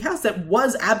cool looking house that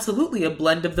was absolutely a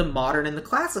blend of the modern and the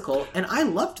classical, and I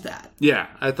loved that. Yeah,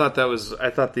 I thought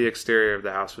the exterior of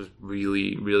the house was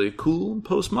really, really cool and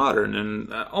postmodern,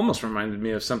 and almost reminded me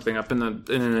of something up in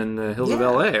the hills of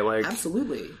LA. Like,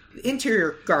 absolutely. The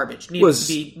interior garbage needs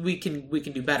to be. We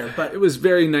can do better, but it was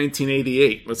very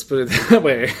 1988. Let's put it that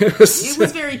way. It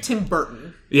was very Tim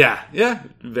Burton. Yeah,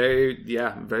 very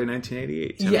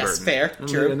 1988. Tim yes, Burton. Fair,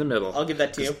 true. Right in the middle. I'll give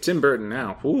that to you. Tim Burton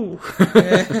now. Ooh.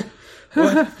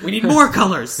 We need more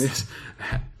colors. Yes.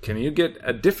 Can you get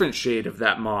a different shade of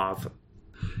that mauve?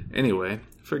 Anyway,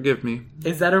 forgive me.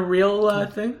 Is that a real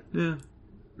thing? Yeah.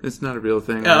 It's not a real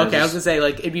thing. Oh, okay. I was going to say,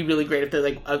 like, it'd be really great if they're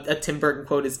like, a Tim Burton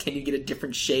quote is, can you get a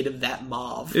different shade of that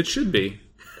mauve? It should be.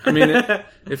 I mean,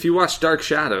 if you watch Dark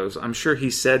Shadows, I'm sure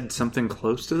he said something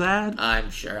close to that.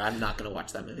 I'm sure. I'm not going to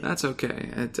watch that movie. That's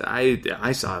okay.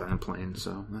 I saw it on a plane,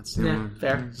 so that's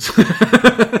fair.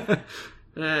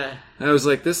 I was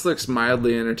like, this looks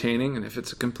mildly entertaining, and if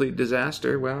it's a complete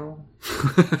disaster, well...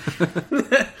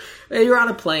 You're on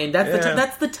a plane.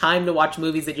 That's the time to watch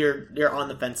movies that you're on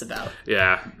the fence about.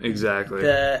 Yeah, exactly.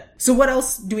 So what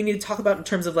else do we need to talk about in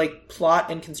terms of like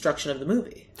plot and construction of the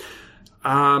movie?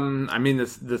 I mean,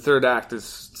 the third act is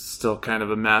still kind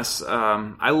of a mess.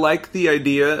 I like the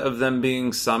idea of them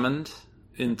being summoned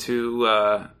into,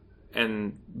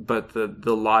 but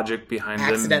the logic behind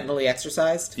accidentally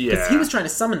exercised. Yeah, because he was trying to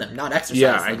summon them, not exercise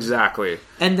them. Yeah, exactly.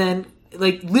 And then,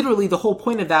 like, literally, the whole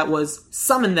point of that was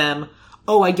summon them.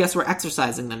 Oh, I guess we're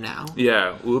exercising them now.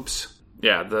 Yeah. Oops.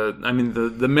 Yeah.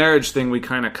 The marriage thing we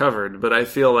kind of covered, but I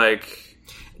feel like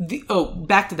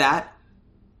back to that.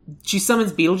 She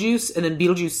summons Beetlejuice, and then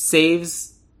Beetlejuice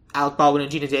saves Alec Baldwin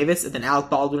and Gina Davis, and then Alec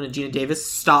Baldwin and Gina Davis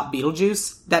stop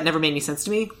Beetlejuice. That never made any sense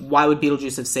to me. Why would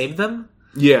Beetlejuice have saved them?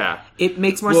 Yeah. It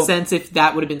makes more sense if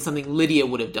that would have been something Lydia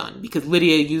would have done, because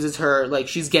Lydia uses her, like,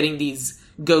 she's getting these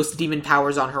ghost demon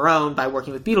powers on her own by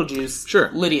working with Beetlejuice. Sure.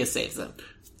 Lydia saves them.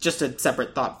 Just a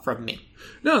separate thought from me.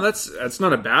 No, that's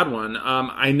not a bad one.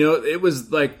 I know it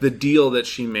was like the deal that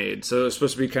she made, so it was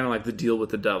supposed to be kind of like the deal with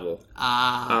the devil.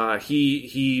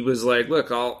 He was like,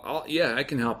 look, I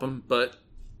can help him, but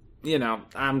you know,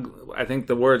 I think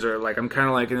the words are like, I'm kind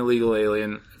of like an illegal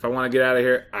alien. If I want to get out of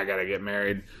here, I gotta get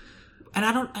married. And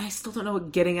I still don't know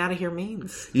what getting out of here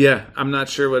means. Yeah, I'm not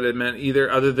sure what it meant either,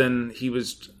 other than he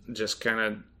was just kind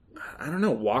of, I don't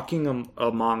know, walking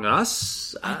among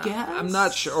us? I guess. I'm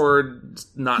not sure, or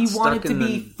not he stuck wanted to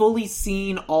be fully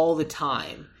seen all the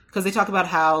time. Because they talk about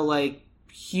how, like,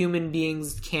 human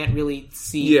beings can't really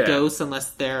see ghosts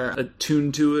unless they're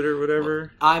attuned to it or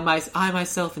whatever. I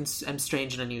myself am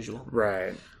strange and unusual.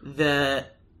 Right. And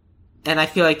I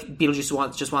feel like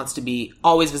Beetlejuice just wants to be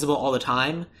always visible all the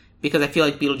time, because I feel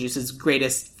like Beetlejuice's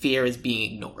greatest fear is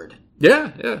being ignored.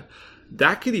 Yeah, yeah.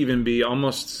 That could even be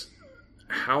almost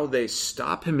how they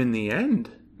stop him in the end.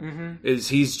 Mm-hmm. Is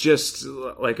he's just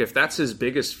like, if that's his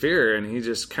biggest fear, and he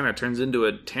just kind of turns into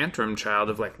a tantrum child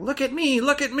of like, look at me,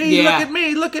 look at me, look at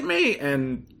me, look at me,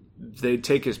 and they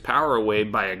take his power away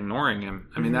by ignoring him.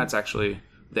 I mean, that's actually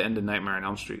the end of Nightmare on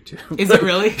Elm Street too. Is it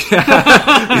really?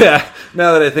 Yeah.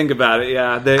 Now that I think about it,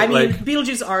 yeah. I mean,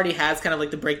 Beetlejuice already has kind of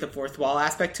like the break the fourth wall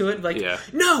aspect to it. Like, Yeah.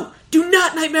 no, do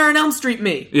not Nightmare on Elm Street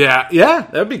me. Yeah,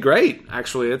 that'd be great.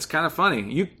 Actually, it's kind of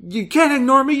funny. You can't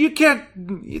ignore me. You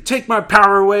can't take my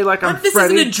power away like I'm This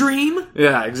Freddy. isn't a dream.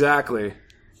 Yeah, exactly.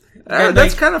 And,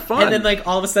 that's like, kind of fun. And then, like,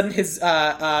 all of a sudden, his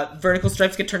vertical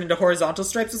stripes get turned into horizontal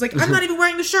stripes. It's like, I'm not even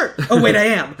wearing the shirt. Oh, wait, I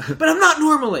am. But I'm not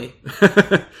normally.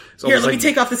 Here, let me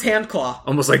take off this hand claw.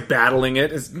 Almost like battling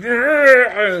it. It's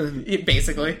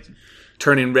basically.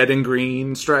 turning red and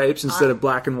green stripes instead of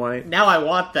black and white. Now I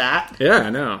want that. Yeah, I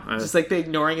know. Just like the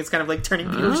ignoring is kind of like turning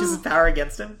Beetlejuice's power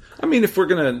against him. I mean, if we're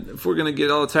gonna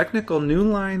get all technical, New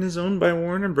Line is owned by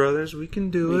Warner Brothers. We can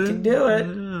do it. We can do it.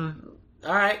 Yeah.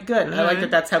 All right, good. I like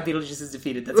that. That's how Beetlejuice is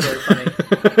defeated. That's very funny.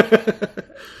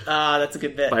 That's a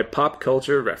good bit. By pop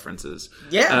culture references.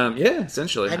 Yeah. Yeah,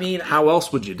 essentially. I mean, how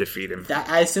else would you defeat him?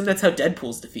 I assume that's how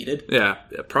Deadpool's defeated. Yeah,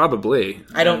 probably.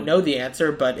 I don't know the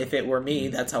answer, but if it were me,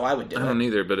 that's how I would do it. I don't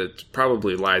either, but it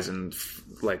probably lies in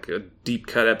like a deep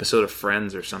cut episode of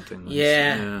Friends or something.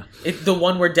 Yeah. It's the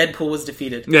one where Deadpool was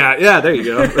defeated. Yeah, there you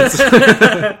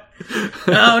go.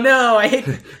 Oh no, I hate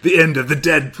the end of the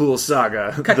Deadpool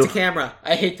saga. Cut to camera.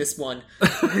 I hate this one.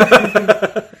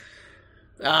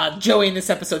 Joey in this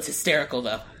episode's hysterical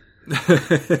though.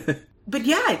 But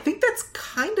yeah, I think that's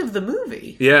kind of the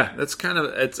movie. Yeah, that's kind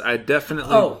of I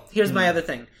definitely. Oh, here's my other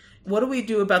thing. What do we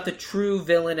do about the true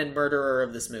villain and murderer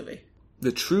of this movie?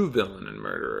 The true villain and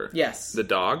murderer. Yes. The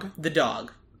dog? The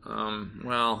dog.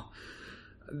 Well,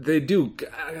 they do.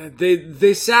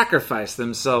 They sacrifice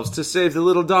themselves to save the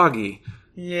little doggy.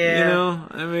 Yeah. You know?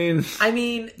 I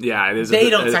mean... Yeah, it is.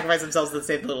 They don't sacrifice themselves to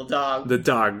save the little dog. The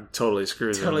dog totally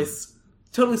screws them.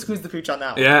 Totally screws the pooch on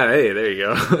that one. Yeah, hey, there you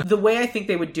go. The way I think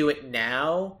they would do it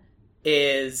now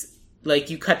is...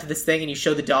 Like, you cut to this thing and you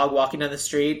show the dog walking down the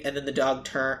street, and then the dog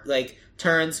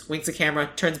turns, winks a camera,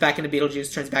 turns back into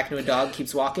Beetlejuice, turns back into a dog,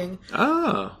 keeps walking.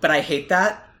 Oh. But I hate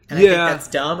that. And I think that's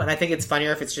dumb. And I think it's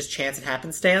funnier if it's just chance and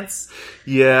happenstance.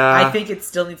 Yeah. I think it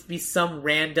still needs to be some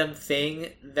random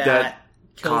thing that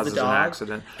kills the dog. An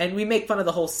accident. And we make fun of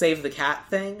the whole save the cat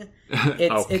thing.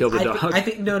 Kill the dog. I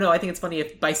think it's funny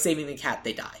if by saving the cat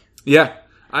they die. Yeah.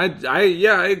 I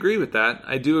agree with that.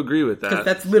 I do agree with that. Because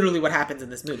that's literally what happens in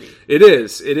this movie. It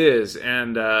is.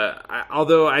 And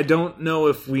although I don't know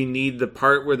if we need the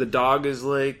part where the dog is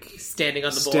like standing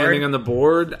on the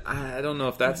board, I don't know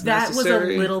if that's necessary. That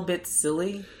was a little bit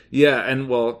silly. Yeah, and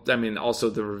well, I mean, also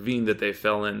the ravine that they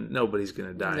fell in, nobody's going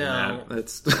to die in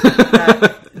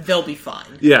that. They'll be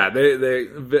fine. Yeah, they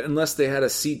unless they had a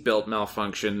seatbelt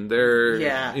malfunction,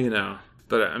 they're you know.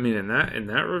 But I mean, in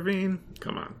that ravine,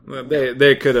 come on,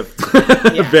 they could have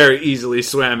very easily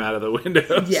swam out of the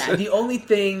windows. Yeah, the only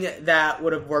thing that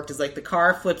would have worked is like the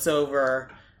car flips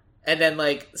over, and then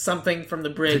like something from the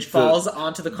bridge falls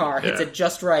onto the car, hits it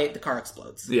just right, the car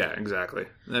explodes. Yeah, exactly.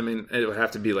 I mean, it would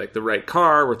have to be like the right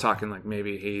car. We're talking like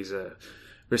maybe he's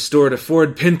restored a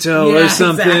Ford Pinto or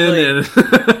something. Exactly. And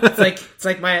it's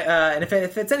like my and if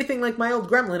it's anything like my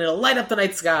old Gremlin, it'll light up the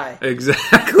night sky.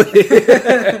 Exactly.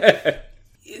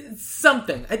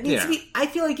 Something. It needs to be. I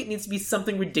feel like it needs to be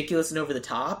something ridiculous and over the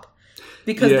top,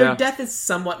 because their death is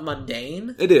somewhat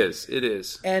mundane. It is,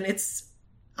 and it's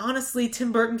honestly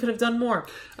Tim Burton could have done more.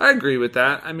 I agree with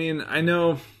that. I mean, I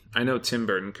know Tim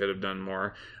Burton could have done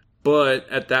more, but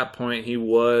at that point he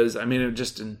was. I mean,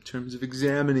 just in terms of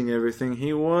examining everything,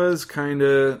 he was kind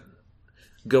of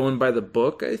going by the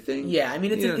book, I think. Yeah, I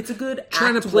mean, it's a good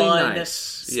trying act to play one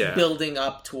nice, building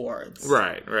up towards.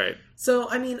 Right. So,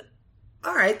 I mean,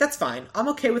 all right, that's fine. I'm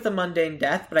okay with a mundane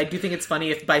death, but I do think it's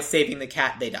funny if by saving the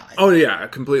cat they die. Oh yeah, I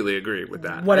completely agree with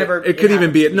that. Whatever. It could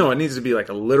even be it needs to be like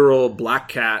a literal black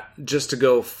cat, just to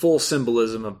go full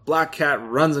symbolism of black cat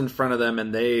runs in front of them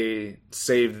and they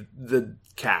save the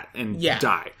cat and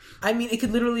die. I mean, it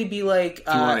could literally be like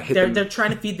they're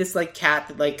trying to feed this like cat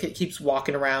that like keeps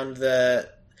walking around the.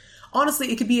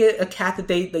 Honestly, it could be a cat that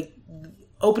they like.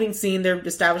 Opening scene, they're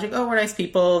establishing, we're nice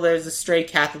people. There's a stray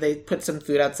cat that they put some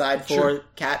food outside for. Sure.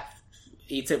 Cat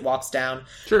eats it, walks down.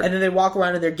 Sure. And then they walk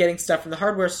around and they're getting stuff from the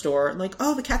hardware store. And like,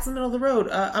 the cat's in the middle of the road.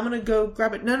 I'm going to go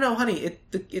grab it. No, honey,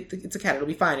 it's a cat. It'll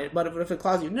be fine. What if it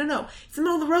claws you? No, it's in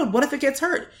the middle of the road. What if it gets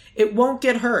hurt? It won't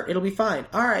get hurt. It'll be fine.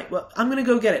 All right, well, I'm going to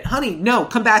go get it. Honey, no,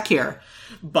 come back here.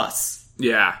 Bus.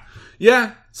 Yeah,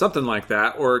 something like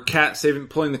that. Or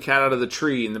pulling the cat out of the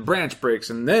tree and the branch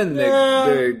breaks and then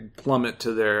they plummet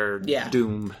to their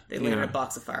doom. They land in a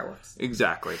box of fireworks.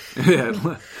 Exactly.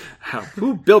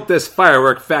 Who built this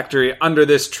firework factory under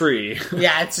this tree?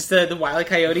 Yeah, it's just the Wile E.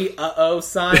 Coyote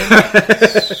sign.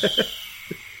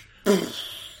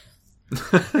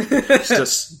 just a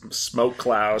smoke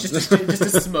cloud. Just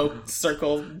a smoke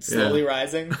circle slowly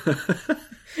rising.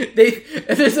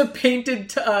 There's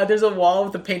a wall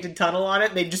with a painted tunnel on it,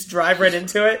 and they just drive right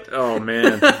into it. Oh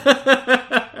man.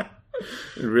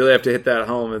 You really have to hit that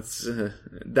home. It's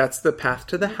that's the path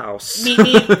to the house.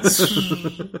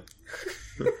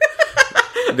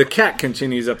 The cat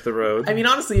continues up the road. I mean,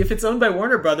 honestly, if it's owned by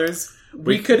Warner Brothers,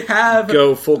 we could have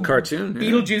go full cartoon.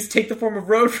 Beetlejuice take the form of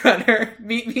Roadrunner.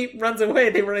 Meet runs away.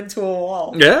 They run into a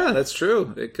wall. Yeah, that's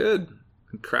true. It could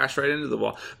crash right into the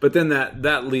wall. But then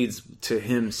that leads to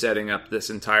him setting up this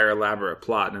entire elaborate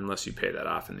plot, and unless you pay that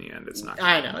off in the end, it's not.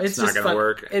 I know it's not going to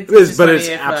work. It's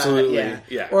absolutely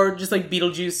yeah. Or just like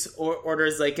Beetlejuice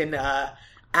orders like an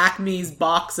Acme's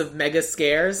box of mega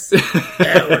scares.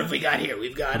 What have we got here?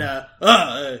 We've got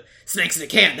snakes in a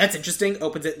can. That's interesting.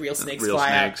 Opens it, real snakes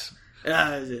fly out.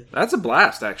 That's a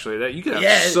blast, actually. That you could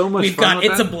have so much fun with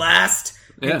It's that. a blast.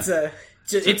 Yeah.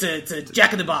 It's a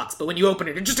Jack in the Box, but when you open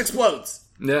it, it just explodes.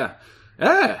 Yeah.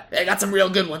 Yeah. They got some real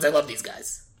good ones. I love these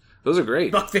guys. Those are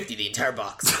great. $1.50 the entire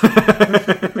box.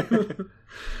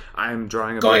 I'm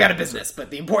drawing going out of business, but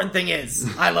the important thing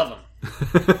is I love them.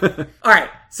 All right,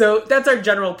 so that's our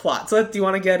general plot. So do you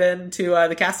want to get into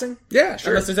the casting? Yeah,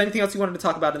 sure. Unless there's anything else you wanted to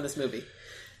talk about in this movie.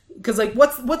 Because, like,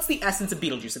 what's the essence of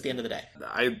Beetlejuice at the end of the day?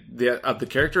 The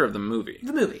character of the movie.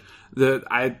 The movie.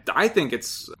 I think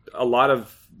it's a lot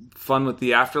of fun with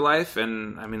the afterlife,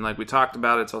 and I mean, like we talked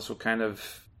about, it's also kind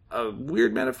of a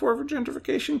weird metaphor for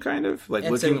gentrification, kind of like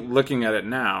looking at it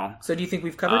now. So, do you think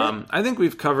we've covered it? I think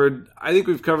we've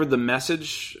covered the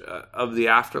message of the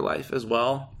afterlife as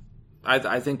well.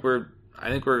 I think we're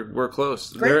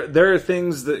close. Great. There are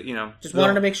things that just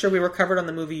wanted to make sure we were covered on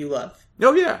the movie you love.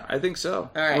 Oh yeah, I think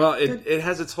so. All right. Well, it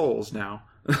has its holes now.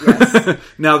 Yes.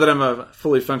 Now that I'm a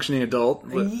fully functioning adult.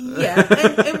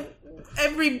 Yeah,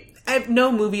 and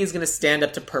no movie is going to stand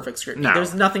up to perfect scrutiny. No,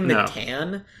 There's nothing that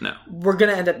can. No. We're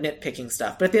going to end up nitpicking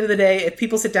stuff. But at the end of the day, if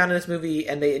people sit down in this movie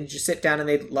and they just sit down and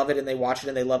they love it and they watch it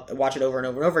and they watch it over and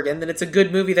over and over again, then it's a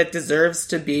good movie that deserves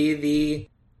to be the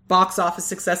box office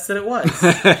success that it was.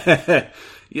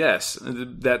 Yes,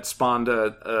 that spawned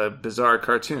a bizarre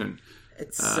cartoon.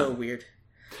 It's so weird.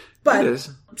 But, it is.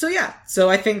 So yeah, so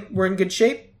I think we're in good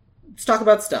shape. Let's talk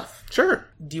about stuff. Sure.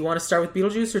 Do you want to start with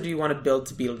Beetlejuice or do you want to build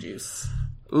to Beetlejuice?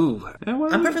 Ooh.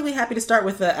 I'm perfectly happy to start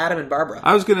with Adam and Barbara.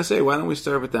 I was going to say, why don't we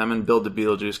start with them and build to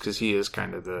Beetlejuice, because he is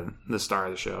kind of the star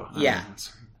of the show. Yeah.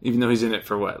 Even though he's in it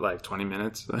for, 20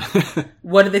 minutes?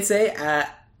 What did they say?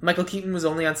 Michael Keaton was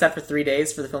only on set for 3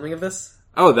 days for the filming of this?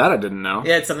 Oh, that I didn't know.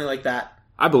 Yeah, it's something like that.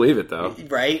 I believe it, though.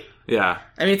 Right? Yeah.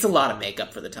 I mean, it's a lot of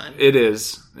makeup for the time. It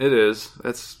is.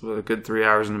 That's a good 3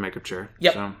 hours in the makeup chair.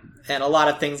 Yep. So. And a lot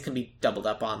of things can be doubled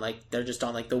up on. Like, they're just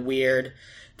on, the weird...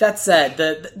 That said,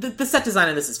 the set design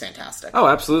of this is fantastic. Oh,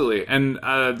 absolutely. And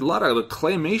a lot of the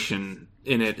claymation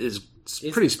in it is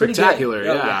pretty spectacular.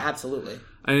 Pretty yeah, absolutely.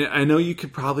 I know you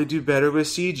could probably do better with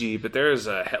CG, but there is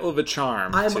a hell of a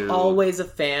charm. I'm always a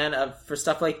fan of, for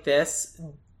stuff like this,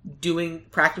 doing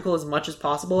practical as much as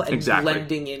possible and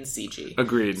blending in CG.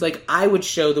 Agreed. It's like, I would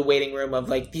show the waiting room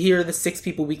of, here are the 6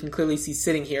 people we can clearly see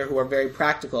sitting here who are very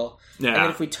practical. Yeah. And then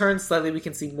if we turn slightly, we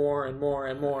can see more and more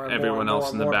and more and everyone more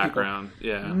else in the background. People.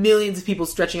 Yeah. Millions of people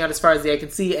stretching out as far as the eye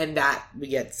can see, and that we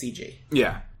get CG.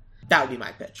 Yeah. That would be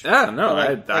my pitch. Yeah, no,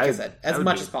 like I said, as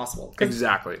much as possible.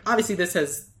 Exactly. Obviously, this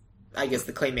has, I guess,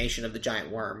 the claymation of the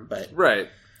giant worm, but... Right.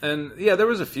 And, yeah, there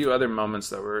was a few other moments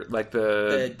that were, like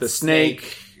the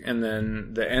snake, and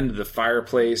then the end of the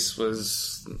fireplace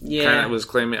was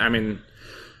claiming... I mean,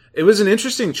 it was an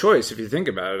interesting choice, if you think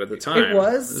about it, at the time. It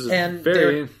was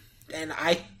and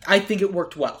I think it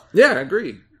worked well. Yeah, I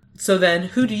agree. So then,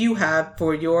 who do you have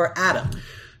for your Adam?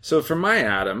 So for my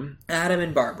Adam... Adam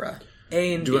and Barbara.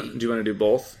 A and B. Do you want to do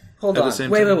both? Hold on.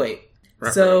 Wait.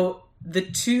 Right, so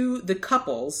the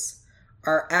couples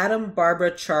are Adam,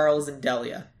 Barbara, Charles, and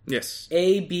Delia. Yes.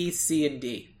 A, B, C, and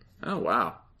D. Oh,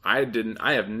 wow. I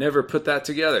have never put that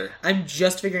together. I'm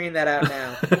just figuring that out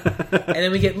now. And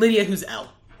then we get Lydia, who's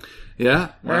L.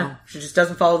 Yeah, well. She just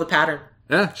doesn't follow the pattern.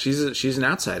 Yeah, she's an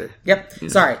outsider. Yep.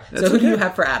 Sorry. So who do you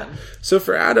have for Adam? So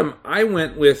for Adam, I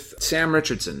went with Sam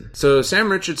Richardson. So Sam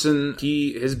Richardson,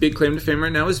 his big claim to fame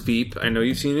right now is Veep. I know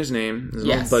you've seen his name. He's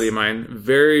an old buddy of mine.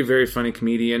 Very, very funny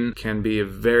comedian. Can be a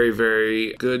very,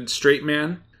 very good straight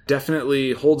man.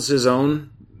 Definitely holds his own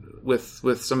with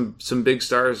some big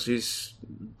stars. He's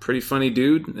a pretty funny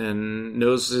dude and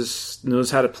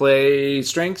knows how to play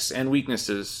strengths and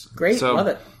weaknesses. Great, love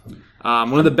it.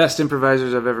 One of the best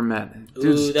improvisers I've ever met.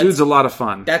 Dude's a lot of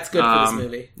fun. That's good for this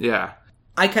movie. Yeah.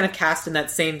 I kind of cast in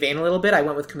that same vein a little bit. I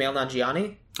went with Kumail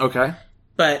Nanjiani. Okay.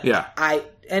 But Yeah.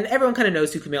 and everyone kind of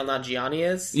knows who Kumail Nanjiani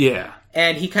is. Yeah.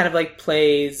 And he kind of like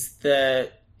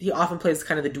he often plays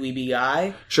kind of the dweeby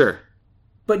guy. Sure.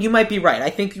 But you might be right. I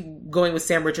think going with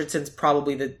Sam Richardson's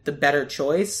probably the better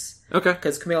choice. Okay.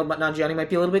 Because Kumail Nanjiani might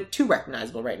be a little bit too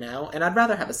recognizable right now, and I'd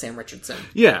rather have a Sam Richardson.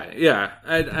 Yeah.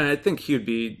 I think he'd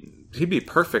be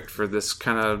perfect for this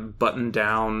kind of button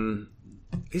down.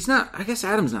 He's not. I guess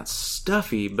Adam's not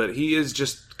stuffy, but he is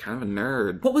just kind of a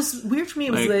nerd. What was weird for me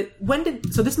was that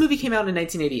so this movie came out in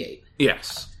 1988.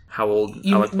 Yes. How old?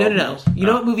 No. Was? You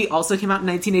know what movie also came out in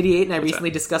 1988, and I recently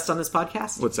discussed on this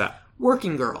podcast? What's that?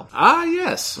 Working Girl. Ah,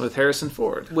 yes, with Harrison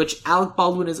Ford, which Alec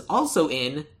Baldwin is also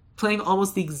in, playing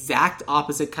almost the exact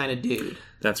opposite kind of dude.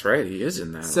 That's right, he is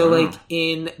in that. So, like,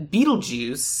 in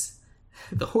Beetlejuice,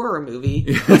 the horror movie,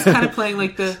 he's kind of playing,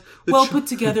 like, the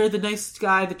well-put-together, the nice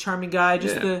guy, the charming guy,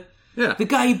 just the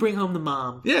guy you bring home to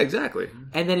mom. Yeah, exactly.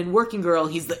 And then in Working Girl,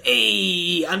 he's the,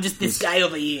 hey, I'm just this guy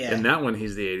over here. In that one,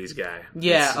 he's the 80s guy.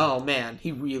 Yeah, oh man,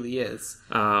 he really is.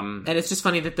 And it's just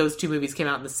funny that those two movies came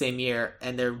out in the same year,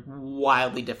 and they're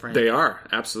wildly different. They are,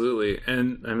 absolutely.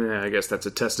 And, I mean, I guess that's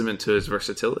a testament to his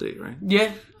versatility, right?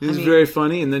 Yeah. He's very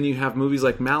funny, and then you have movies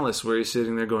like Malice, where he's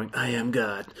sitting there going, I am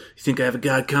God. You think I have a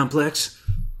God complex?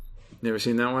 Never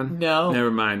seen that one? No. Never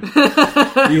mind.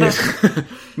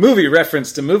 Movie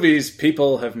reference to movies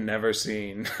people have never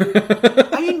seen.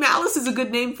 I mean, Malice is a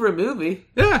good name for a movie.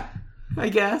 Yeah. I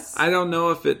guess. I don't know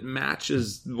if it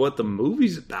matches what the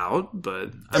movie's about,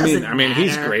 but I mean,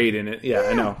 he's great in it. Yeah,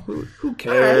 I know. Who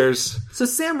cares? Right. So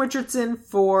Sam Richardson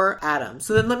for Adam.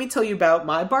 So then let me tell you about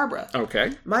My Barbara.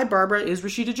 Okay. My Barbara is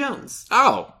Rashida Jones.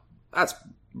 Oh, that's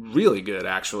really good,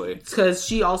 actually. Because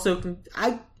she also can...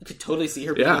 I could totally see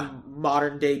her being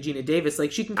modern day Gina Davis.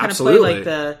 Like, she can kind of play like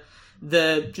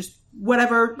the just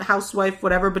whatever housewife,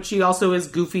 whatever, but she also is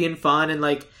goofy and fun. And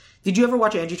like, did you ever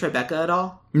watch Angie Tribeca at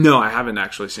all? No, I haven't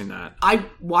actually seen that. I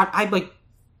like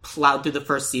plowed through the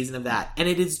first season of that, and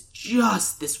it is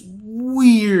just this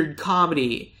weird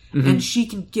comedy. Mm-hmm. And she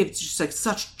can give just like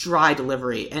such dry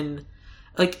delivery, and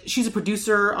like, she's a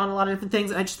producer on a lot of different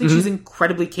things, and I just think she's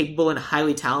incredibly capable and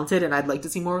highly talented, and I'd like to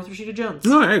see more with Rashida Jones.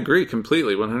 No, I agree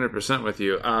completely, 100% with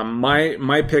you.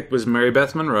 My pick was Mary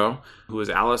Beth Monroe, who was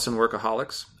Alice in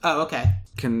Workaholics. Oh, okay.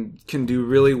 Can do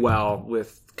really well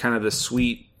with kind of the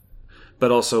sweet, but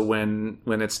also when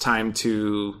it's time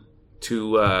to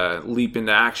leap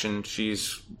into action,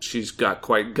 she's got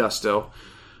quite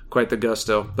the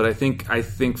gusto. But I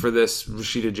think for this,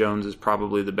 Rashida Jones is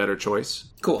probably the better choice.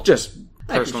 Cool. Just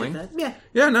personally.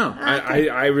 Yeah, no.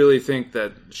 I really think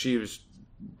that she was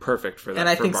perfect for that. And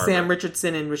I think Barbara. Sam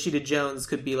Richardson and Rashida Jones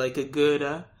could be like a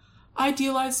good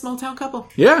idealized small town couple.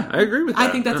 Yeah, I agree with that.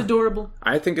 I think that's adorable.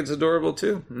 I think it's adorable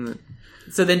too.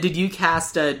 So then did you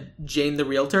cast Jane the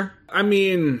Realtor? I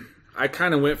mean, I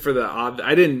kind of went for the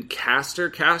I didn't cast her,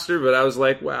 but I was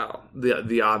like, wow,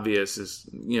 the obvious is,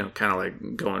 kind of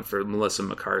like going for Melissa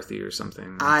McCarthy or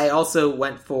something. I also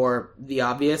went for the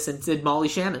obvious and did Molly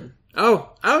Shannon.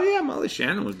 Oh yeah, Molly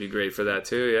Shannon would be great for that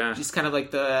too. Yeah, she's kind of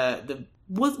like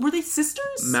were they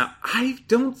sisters? I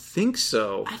don't think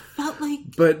so. I felt like,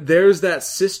 but there's that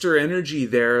sister energy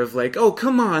there of like, oh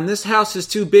come on, this house is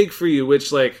too big for you.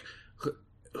 Which like,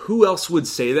 who else would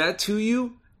say that to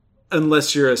you?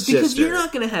 Unless you're a sister. Because you're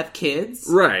not going to have kids.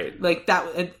 Right. Like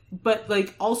that. But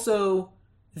like also,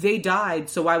 they died,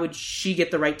 so why would she get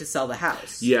the right to sell the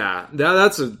house? Yeah.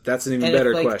 That's an even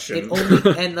better question.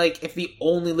 And like, if the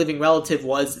only living relative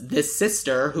was this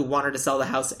sister who wanted to sell the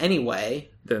house anyway.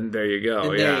 Then there you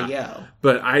go. There you go.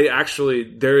 But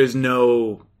there is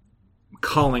no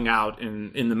calling out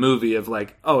in the movie of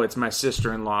like, oh, it's my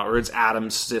sister-in-law or it's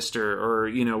Adam's sister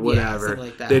or whatever. Yeah,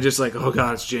 like that. They're just like, oh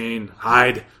god, it's Jane,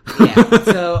 hide. Yeah.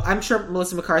 So I'm sure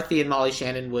Melissa McCarthy and Molly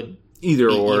Shannon would either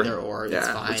or. That's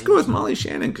fine. Let's go with Molly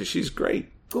Shannon because she's great.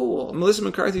 Cool. Melissa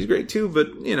McCarthy's great too, but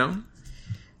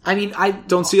I mean, I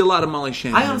don't see a lot of Molly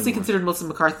Shannon. I honestly considered Melissa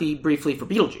McCarthy briefly for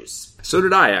Beetlejuice. So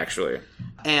did I, actually.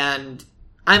 And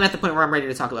I'm at the point where I'm ready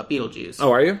to talk about Beetlejuice.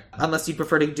 Oh, are you? Unless you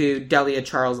prefer to do Delia,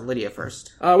 Charles, and Lydia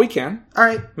first. We can. All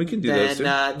right. We can do those two.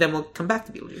 Then we'll come back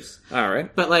to Beetlejuice. All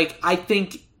right. But, like, I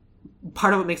think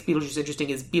part of what makes Beetlejuice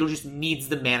interesting is Beetlejuice needs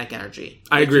the manic energy.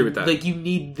 I agree with that. Like, you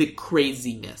need the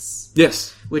craziness.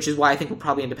 Yes. Which is why I think we'll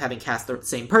probably end up having cast the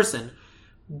same person.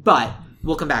 But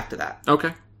we'll come back to that.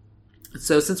 Okay.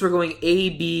 So since we're going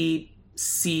A, B,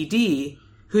 C, D...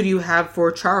 Who do you have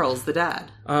for Charles, the dad?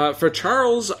 For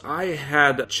Charles, I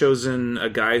had chosen a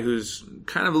guy who's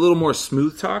kind of a little more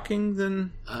smooth-talking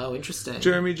than interesting.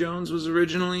 Jeremy Jones was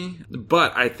originally.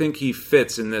 But I think he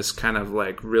fits in this kind of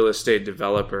like real estate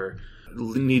developer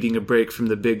needing a break from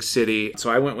the big city.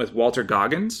 So I went with Walter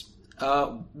Goggins.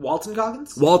 Walton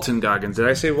Goggins? Walton Goggins. Did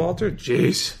I say Walter?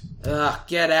 Jeez. Ugh,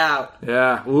 get out.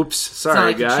 Yeah, oops.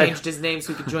 Sorry, It's not like guy. he changed his name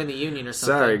so he could join the union or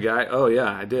something. Sorry, guy. Oh,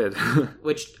 yeah, I did.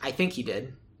 Which I think he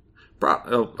did.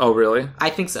 Oh, really? I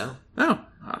think so. Oh,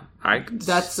 I could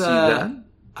That's, see that.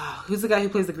 Who's the guy who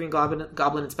plays the Green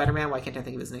Goblin in Spider-Man? Why can't I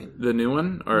think of his name? The new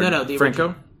one? Or No, the Franco?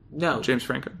 original. No. James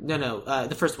Franco? No,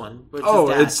 the first one.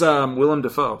 It's Willem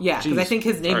Dafoe. Yeah, because I Jeez. think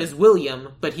his name Sorry. is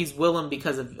William, but he's Willem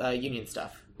because of union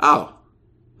stuff. Oh,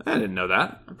 I didn't know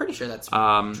that. I'm pretty sure that's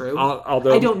true.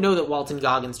 Although I don't know that Walton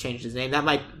Goggins changed his name. That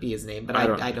might be his name, but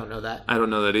I don't know that. I don't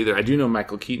know that either. I do know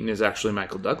Michael Keaton is actually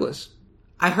Michael Douglas.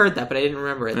 I heard that, but I didn't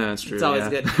remember it. Yeah, that's true. It's always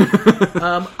yeah.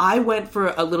 good. I went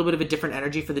for a little bit of a different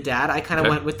energy for the dad. I kind of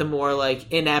went with the more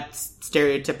like inept,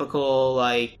 stereotypical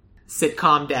like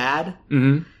sitcom dad.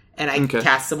 Mm-hmm. And I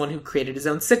cast someone who created his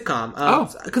own sitcom.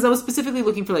 Because I was specifically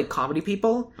looking for like comedy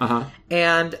people. Uh-huh.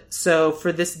 And so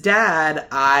for this dad,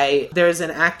 there's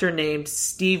an actor named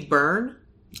Steve Byrne.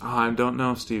 Oh, I don't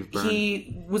know Steve Byrne.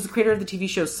 He was the creator of the TV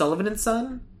show Sullivan and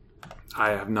Son.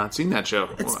 I have not seen that show.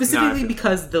 It's specifically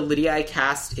because the Lydia I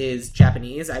cast is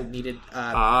Japanese. I needed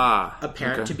a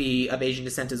parent to be of Asian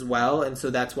descent as well, and so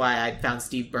that's why I found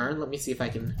Steve Byrne. Let me see if I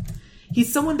can...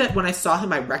 He's someone that when I saw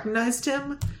him, I recognized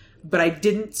him, but I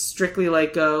didn't strictly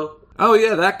like go... Oh,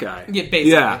 yeah, that guy. Yeah,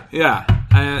 basically.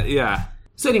 Yeah.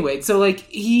 So anyway,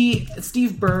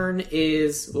 Steve Byrne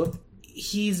is...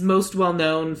 He's most well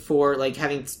known for like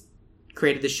having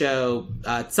created the show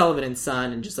Sullivan and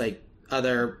Son and just like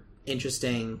other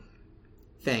interesting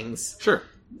things. Sure.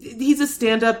 He's a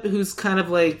stand-up who's kind of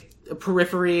like a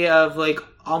periphery of like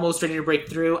almost ready to break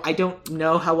through. I don't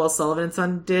know how well Sullivan and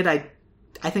Son did.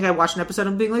 I think I watched an episode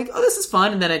and being like, oh, this is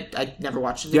fun, and then I never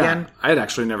watched it again. I had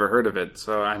actually never heard of it,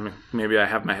 so maybe I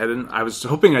have my head in... I was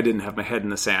hoping I didn't have my head in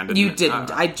the sand. You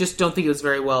didn't. I just don't think it was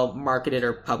very well marketed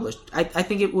or published. I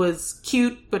think it was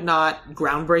cute, but not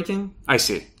groundbreaking. I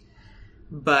see.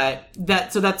 But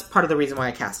that's part of the reason why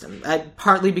I cast him.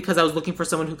 Partly because I was looking for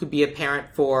someone who could be a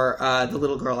parent for the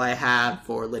little girl I have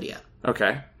for Lydia.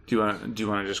 Okay. Do you want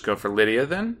to just go for Lydia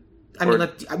then? I mean,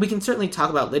 we can certainly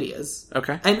talk about Lydia's.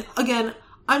 Okay. And again,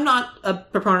 I'm not a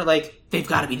proponent like they've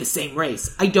got to be the same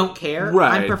race. I don't care.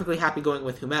 Right. I'm perfectly happy going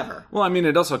with whomever. Well, I mean,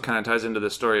 it also kind of ties into the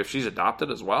story if she's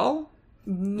adopted as well.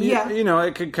 Yeah.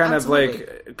 It could kind Absolutely. of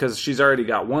like, because she's already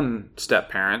got one step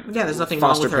parent. Yeah, there's nothing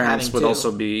wrong Foster with her parents having would two.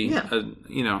 also be,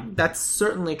 Yeah. That's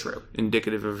certainly true.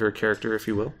 indicative of her character, if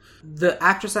you will. The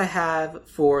actress I have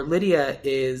for Lydia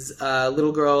is a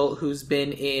little girl who's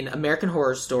been in American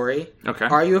Horror Story. Okay.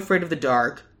 Are You Afraid of the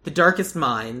Dark? The Darkest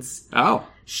Minds. Oh.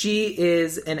 She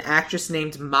is an actress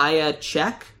named Maya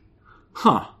Czech.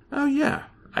 Huh. Oh, yeah.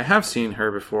 I have seen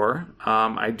her before.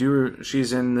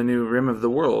 She's in the new Rim of the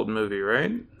World movie,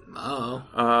 right? Oh.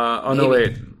 No,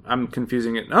 wait. I'm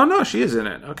confusing it. Oh, no, she is in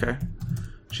it. Okay.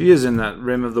 She is in that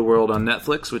Rim of the World on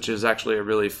Netflix, which is actually a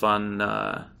really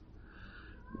fun,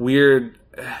 weird,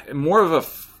 more of a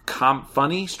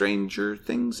funny Stranger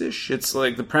Things-ish. It's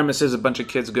like the premise is a bunch of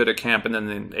kids go to camp and then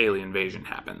the alien invasion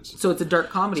happens. So it's a dark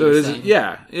comedy, So you're it is, saying?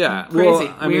 yeah. Crazy.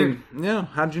 Well, I Weird. mean, yeah,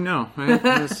 how'd you know? Right?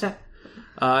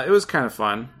 It was kind of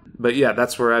fun. But yeah,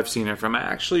 that's where I've seen it from. I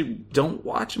actually don't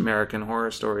watch American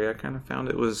Horror Story. I kind of found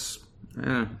it was...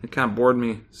 it kind of bored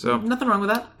me. So Nothing wrong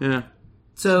with that. yeah.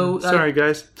 So, Sorry,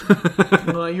 guys.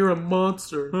 you're a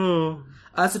monster. Oh.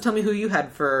 So tell me who you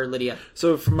had for Lydia.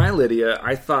 So for my Lydia,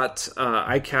 I thought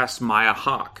I cast Maya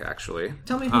Hawke, actually.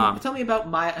 Tell me about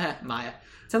Maya.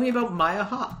 Tell me about Maya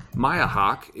Hawke. Maya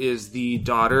Hawke is the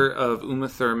daughter of Uma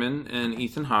Thurman and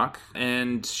Ethan Hawke,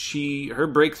 and her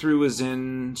breakthrough was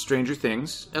in Stranger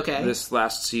Things. Okay. This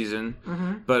last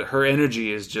season, but her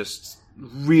energy is just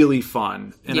really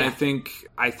fun, and Yeah.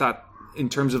 I thought in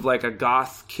terms of like a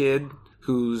goth kid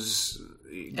who's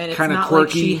And it's kind of not quirky.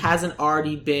 like she hasn't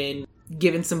already been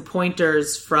given some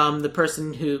pointers from the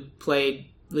person who played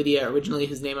Lydia originally,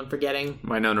 whose name I'm forgetting.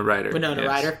 Winona Ryder. Winona Yes.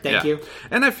 Ryder, thank you.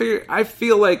 And I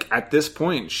feel like at this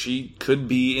point she could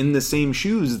be in the same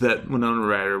shoes that Winona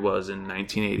Ryder was in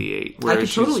 1988. I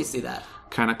could totally see that.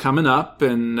 Kind of coming up,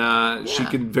 and she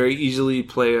could very easily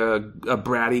play a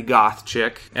bratty goth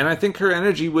chick. And I think her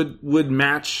energy would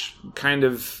match, kind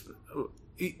of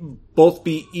both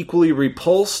be equally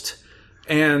repulsed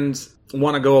and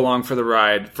want to go along for the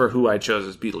ride for who I chose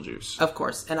as Beetlejuice. Of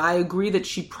course. And I agree that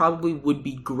she probably would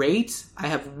be great. I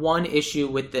have one issue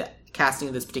with the casting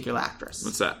of this particular actress.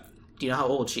 What's that? Do you know how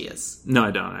old she is? No,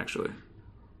 I don't, actually.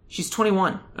 She's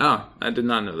 21. Oh, I did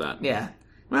not know that. Yeah.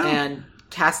 Well. And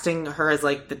casting her as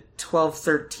like the 12,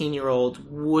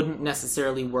 13-year-old wouldn't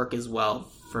necessarily work as well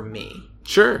for me.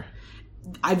 Sure.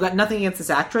 I've got nothing against this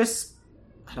actress.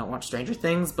 I don't watch Stranger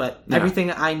Things, but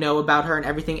everything I know about her and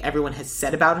everything everyone has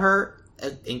said about her,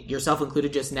 yourself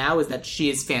included just now, is that she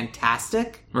is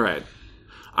fantastic. Right.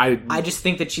 I just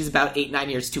think that she's about 8-9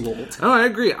 years too old. Oh, I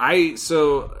agree.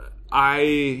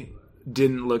 I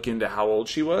didn't look into how old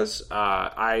she was.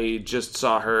 I just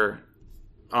saw her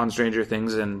on Stranger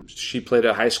Things, and she played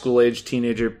a high school age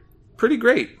teenager pretty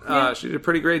great. She did a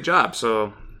pretty great job.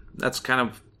 So that's kind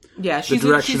of she's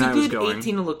direction a I was good going.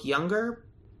 18 to look younger.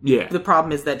 Yeah. The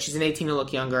problem is that she's an 18 to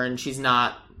look younger, and she's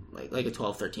not like a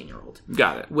 12, 13-year-old.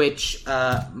 Got it. Which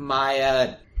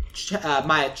Maya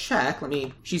Check,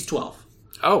 she's 12.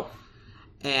 Oh.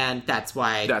 And that's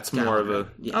why... That's more of a...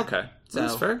 Yeah. Okay. So,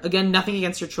 that's fair. Again, nothing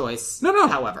against your choice. No.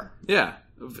 However. Yeah.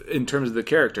 In terms of the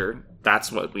character,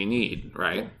 that's what we need,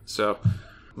 right? Yeah. So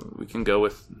we can go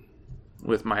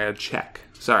with Maya Check.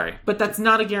 Sorry. But that's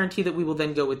not a guarantee that we will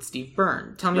then go with Steve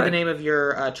Byrne. Tell me the name of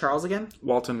your Charles again.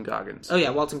 Walton Goggins. Oh,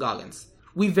 yeah, Walton Goggins.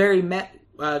 We very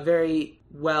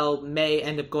well may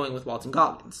end up going with Walton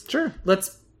Goggins. Sure.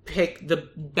 Let's pick the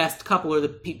best couple or the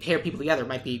pair people together. It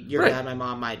might be your dad, my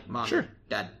mom, my mom, sure.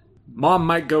 dad. Mom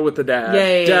might go with the dad.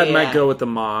 Dad might go with the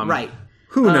mom. Right.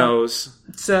 Who knows?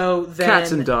 So then...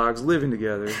 Cats and dogs living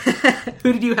together.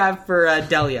 Who did you have for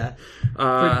Delia?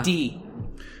 For D?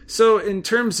 So in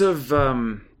terms of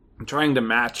trying to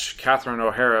match Catherine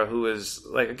O'Hara, who is,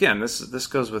 like, again, this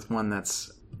goes with one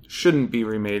that's shouldn't be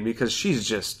remade because she's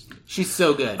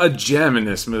so good. A gem in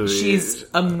this movie. She's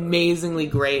amazingly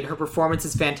great. Her performance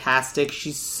is fantastic.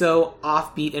 She's so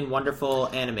offbeat and wonderful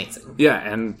and amazing. Yeah,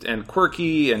 and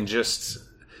quirky, and just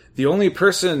the only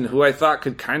person who I thought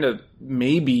could kind of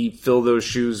maybe fill those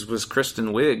shoes was Kristen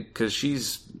Wiig, because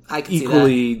she's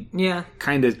equally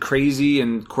kind of crazy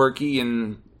and quirky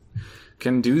and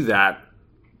can do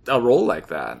a role like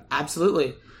that.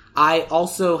 Absolutely. I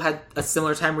also had a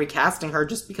similar time recasting her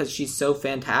just because she's so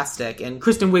fantastic, and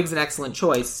Kristen Wiig's an excellent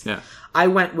choice. Yeah. I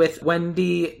went with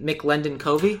Wendy McLendon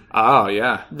Covey. Oh,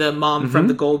 yeah. The mom from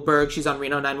the Goldberg. She's on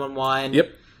Reno 911.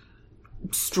 Yep.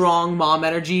 Strong mom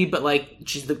energy, but like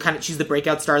she's the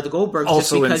breakout star of the Goldbergs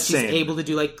also just because insane. She's able to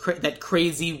do like that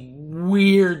crazy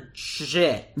weird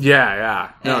shit.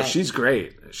 Yeah. No, she's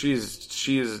great.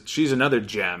 She's another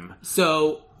gem.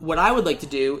 So what I would like to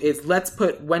do is let's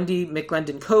put Wendy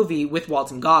McLendon Covey with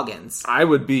Walton Goggins. I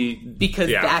would be... Because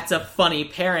that's a funny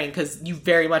pairing, because you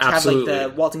very much have like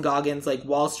the Walton Goggins, like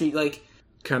Wall Street, like...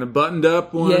 kind of buttoned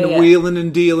up, wheeling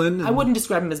and dealing. I wouldn't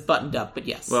describe him as buttoned up, but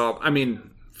yes. Well, I mean...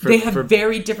 they have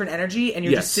very different energy, and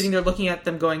you're just sitting there looking at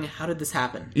them going, how did this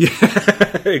happen?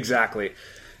 Yeah, exactly.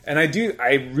 And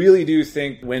I really do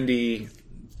think Wendy...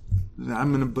 I'm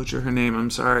going to butcher her name,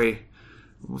 I'm sorry.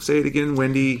 We'll say it again,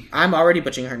 Wendy... I'm already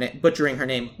butchering her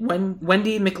name.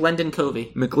 Wendy McLendon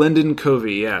Covey. McLendon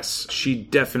Covey, yes. She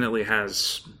definitely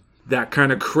has that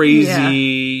kind of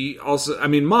crazy... Also, I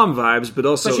mean, mom vibes, but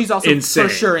she's also insane.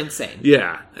 For sure insane.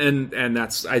 Yeah, and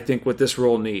that's, I think, what this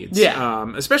role needs.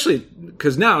 Yeah. Especially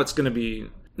because now it's going to be...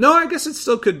 No, I guess it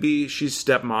still could be she's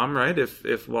stepmom, right?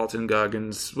 If Walton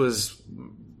Goggins was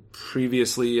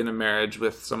previously in a marriage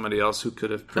with somebody else who could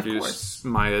have produced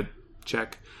Maya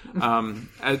Check.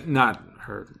 Not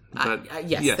her, but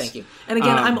yes, thank you. And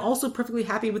again, I'm also perfectly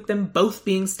happy with them both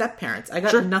being step-parents. I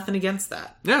got nothing against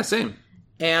that. Yeah, same.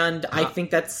 And I think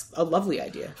that's a lovely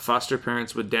idea. Foster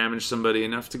parents would damage somebody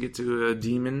enough to get to a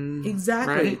demon.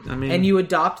 Exactly. Right? I mean, and you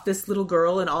adopt this little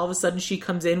girl, and all of a sudden she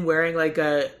comes in wearing like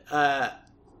a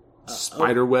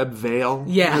spiderweb veil.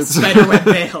 Yeah, spiderweb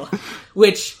veil.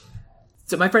 Which...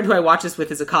 So my friend who I watch this with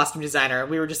is a costume designer.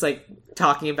 We were just like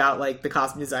talking about like the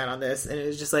costume design on this, and it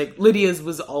was just like Lydia's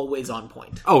was always on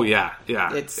point. Oh yeah.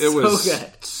 It was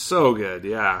good. So good,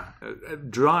 yeah.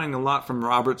 Drawing a lot from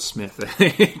Robert Smith, I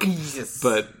think. Jesus.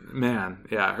 But man,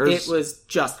 yeah, hers... It was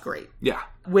just great. Yeah.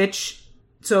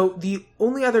 So the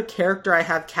only other character I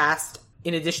have cast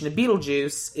in addition to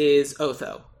Beetlejuice is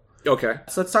Otho. Okay.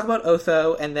 So let's talk about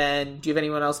Otho, and then do you have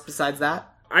anyone else besides that?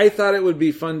 I thought it would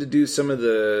be fun to do some of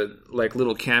the like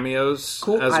little cameos as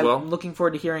well. I'm looking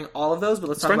forward to hearing all of those, but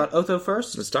let's talk about Otho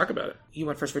first. Let's talk about it. You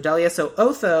went first for Delia. So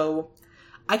Otho,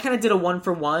 I kind of did a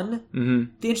 1-for-1. Mm-hmm.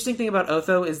 The interesting thing about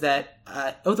Otho is that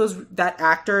that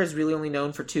actor is really only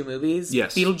known for 2 movies.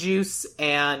 Yes. Beetlejuice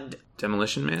and...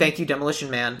 Demolition Man? Thank you, Demolition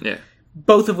Man. Yeah.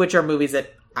 Both of which are movies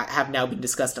that have now been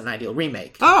discussed on Ideal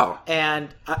Remake. Oh! And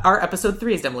our episode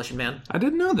 3 is Demolition Man. I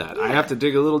didn't know that. Yeah. I have to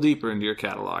dig a little deeper into your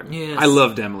catalog. Yes. I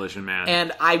love Demolition Man.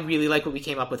 And I really like what we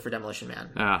came up with for Demolition Man.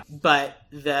 Yeah. But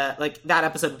that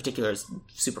episode in particular is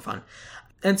super fun.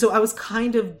 And so I was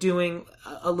kind of doing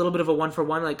a little bit of a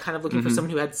 1-for-1, like kind of looking for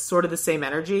someone who had sort of the same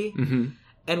energy. Mm-hmm.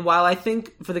 And while I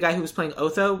think for the guy who was playing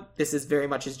Otho, this is very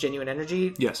much his genuine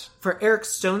energy. Yes. For Eric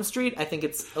Stonestreet, I think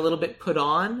it's a little bit put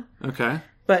on. Okay.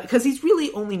 But because he's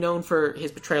really only known for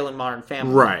his portrayal in Modern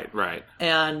Family. Right.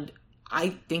 And I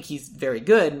think he's very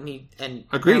good, and Agreed.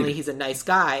 apparently he's a nice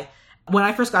guy. When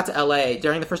I first got to LA,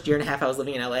 during the first year and a half I was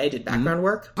living in LA, I did background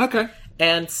work. Okay.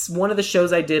 And one of the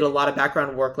shows I did a lot of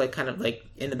background work, like kind of like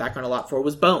in the background a lot for,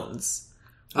 was Bones.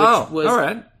 Which was all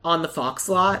right. on the Fox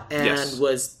lot and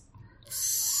was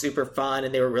super fun,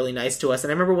 and they were really nice to us.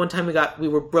 And I remember one time we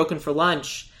were broken for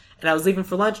lunch, and I was leaving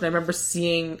for lunch, and I remember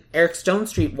seeing Eric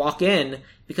Stonestreet walk in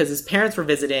because his parents were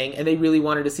visiting, and they really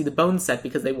wanted to see the Bones set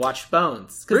because they watched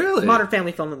Bones. Really? Modern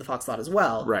Family filmed in the Fox lot as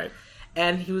well. Right.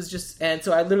 And he was just, and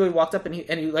so I literally walked up and he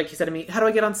said to me, "How do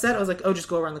I get on set?" I was like, "Oh, just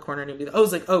go around the corner." And I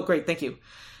was like, "Oh, great, thank you."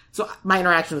 So my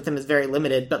interaction with him is very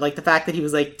limited, but like the fact that he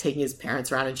was like taking his parents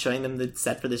around and showing them the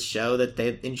set for this show that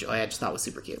they enjoy, I just thought was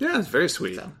super cute. Yeah, it's very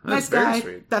sweet. So, That's nice very guy.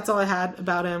 sweet. That's all I had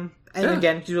about him. And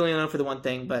again, he's really known for the one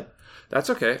thing, but That's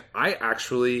okay. I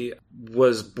actually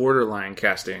was borderline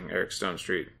casting Eric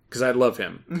Stonestreet because I love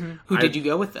him. Mm-hmm. Who did you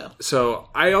go with though? So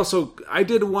I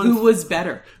did one. Who was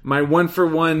better? My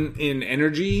 1-for-1 in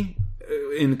energy,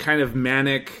 in kind of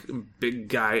manic big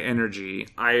guy energy.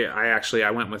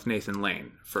 I went with Nathan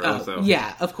Lane for Otho.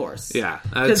 Yeah, of course. Yeah,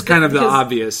 it's kind of the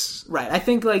obvious. Right. I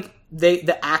think like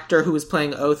the actor who was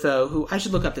playing Otho, who I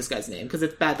should look up this guy's name because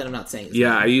it's bad that I'm not saying his name.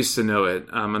 Yeah, I used to know it.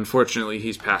 Unfortunately,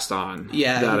 he's passed on.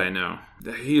 Yeah, I know.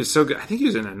 He was so good. I think he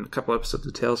was in a couple episodes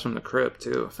of Tales from the Crypt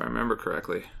too, if I remember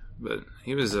correctly. But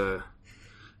he was a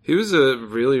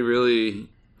really, really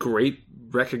great,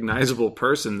 recognizable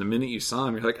person. The minute you saw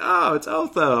him, you're like, "Oh, it's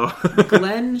Otho."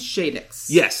 Glenn Shadix.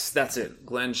 Yes, that's it.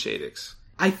 Glenn Shadix.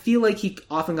 I feel like he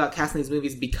often got cast in these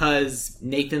movies because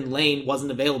Nathan Lane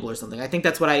wasn't available or something. I think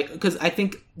that's what because I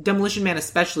think Demolition Man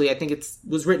especially, I think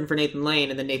was written for Nathan Lane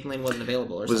and then Nathan Lane wasn't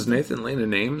available or something. Was Nathan Lane a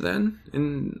name then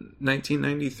in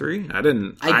 1993? I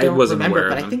don't wasn't remember, aware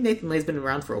but of him. I think Nathan Lane's been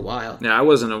around for a while. Yeah, I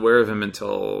wasn't aware of him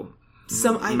until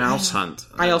Mouse Hunt.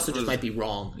 I also just might be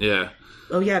wrong. Yeah.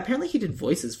 Oh yeah, apparently he did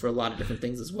voices for a lot of different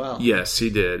things as well. Yes, he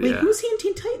did. Wait, yeah. who was he in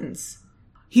Teen Titans?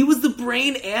 He was the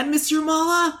Brain and Monsieur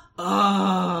Mala?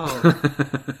 Oh.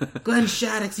 Glenn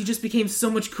Shadix, you just became so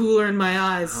much cooler in my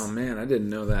eyes. Oh man, I didn't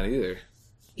know that either.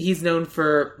 He's known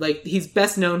for, he's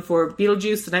best known for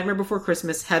Beetlejuice, The Nightmare Before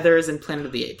Christmas, Heathers, and Planet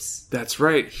of the Apes. That's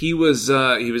right. He was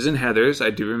in Heathers. I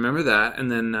do remember that. And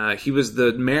then he was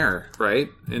the mayor, right?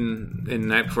 In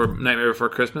Nightmare Before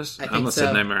Christmas. I almost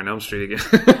said Nightmare on Elm Street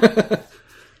again.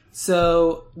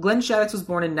 So Glenn Shadix was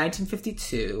born in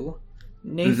 1952.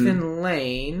 Nathan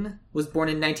Lane was born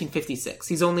in 1956.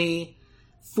 He's only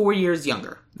 4 years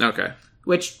younger. Okay.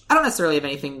 Which, I don't necessarily have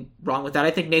anything wrong with that. I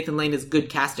think Nathan Lane is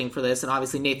good casting for this, and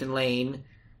obviously Nathan Lane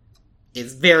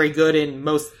is very good in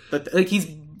most... But he's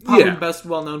probably best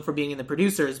well-known for being in The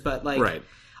Producers, but right.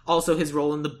 Also his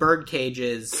role in The Birdcage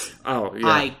is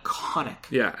iconic.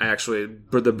 Yeah, actually,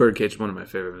 The Birdcage is one of my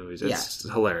favorite movies. It's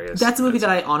hilarious. That's a movie that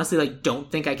I honestly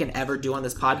don't think I can ever do on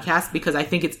this podcast because I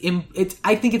think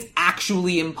it's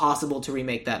actually impossible to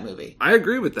remake that movie. I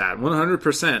agree with that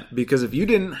 100% because if you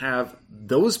didn't have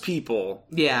those people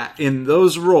in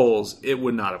those roles, it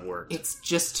would not have worked. It's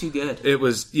just too good. It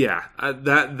was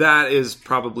that is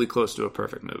probably close to a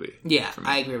perfect movie. Yeah,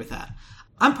 I agree with that.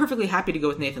 I'm perfectly happy to go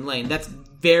with Nathan Lane. That's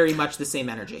very much the same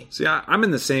energy. See, I'm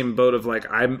in the same boat of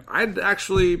I'd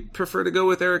actually prefer to go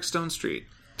with Eric Stonestreet,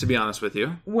 to be honest with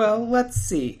you. Well, let's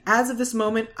see. As of this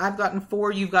moment, I've gotten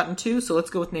 4, you've gotten 2, so let's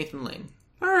go with Nathan Lane.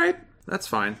 All right. That's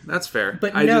fine. That's fair.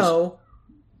 But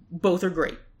both are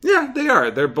great. Yeah, they are.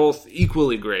 They're both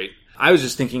equally great. I was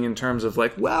just thinking in terms of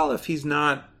if he's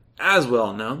not as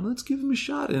well known, let's give him a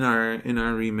shot in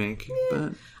our remake. Yeah.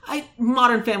 But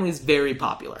Modern Family is very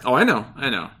popular. Oh, I know.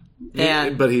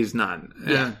 But he's not.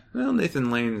 Yeah. Well,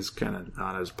 Nathan Lane is kind of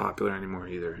not as popular anymore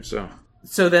either.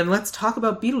 So then let's talk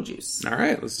about Beetlejuice. All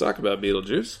right, let's talk about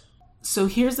Beetlejuice. So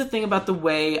here's the thing about the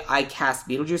way I cast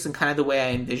Beetlejuice and kind of the way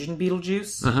I envision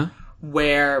Beetlejuice,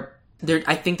 where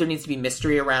I think there needs to be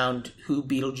mystery around who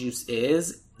Beetlejuice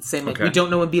is. Same we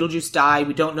don't know when Beetlejuice died.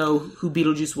 We don't know who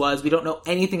Beetlejuice was. We don't know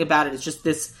anything about it. It's just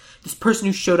this person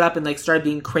who showed up and started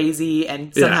being crazy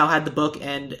and somehow had the book.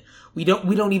 And we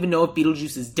don't even know if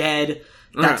Beetlejuice is dead.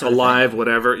 That's alive,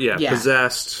 whatever. Yeah,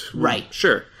 possessed. Right.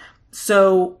 Sure.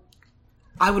 So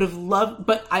I would have loved,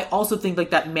 but I also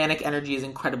think that manic energy is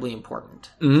incredibly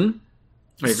important. Mm-hmm.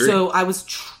 I agree. So I was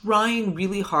trying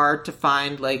really hard to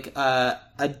find a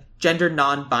gender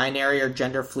non-binary or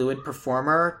gender fluid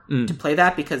performer to play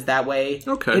that because that way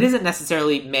it isn't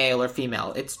necessarily male or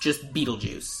female. It's just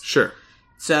Beetlejuice. Sure.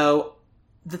 So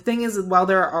the thing is, while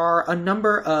there are a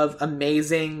number of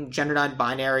amazing gender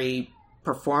non-binary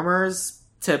performers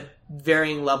to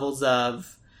varying levels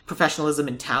of professionalism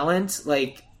and talent,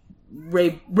 like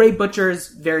Ray Butcher's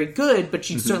very good, but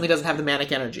she certainly doesn't have the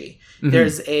manic energy.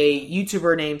 There's a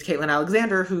YouTuber named Caitlin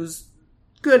Alexander who's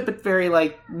good, but very,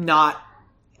 like,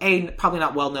 probably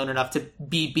not well known enough to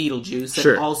be Beetlejuice,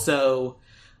 and also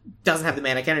doesn't have the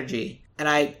manic energy. And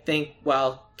I think,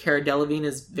 while Cara Delevingne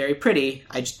is very pretty,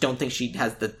 I just don't think she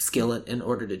has the skill in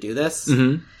order to do this.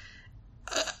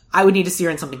 I would need to see her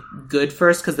in something good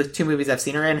first, because the 2 movies I've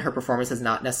seen her in, her performance has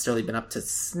not necessarily been up to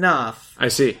snuff. I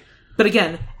see. But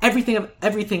again,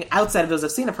 everything outside of those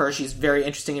I've seen of her, she's very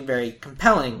interesting and very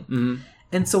compelling.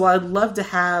 And so I'd love to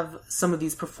have some of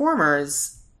these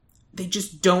performers, they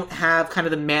just don't have kind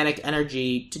of the manic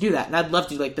energy to do that. And I'd love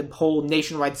to do, like, the whole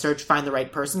nationwide search, find the right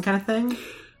person kind of thing.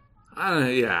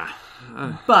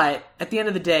 But at the end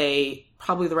of the day,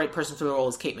 probably the right person for the role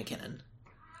is Kate McKinnon.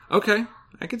 Okay,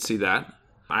 I could see that.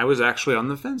 I was actually on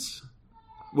the fence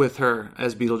with her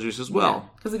as Beetlejuice as well.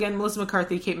 Because again, Melissa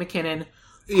McCarthy, Kate McKinnon,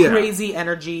 crazy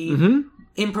energy,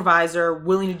 improviser,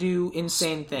 willing to do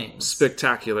insane things.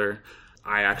 Spectacular.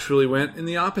 I actually went in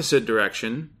the opposite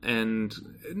direction, and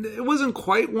it wasn't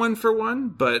quite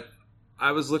 1-for-1, but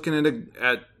I was looking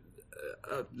at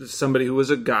somebody who was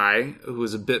a guy who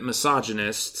was a bit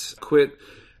misogynist, quit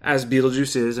as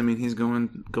Beetlejuice is. I mean, he's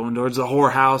going towards the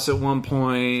whorehouse at one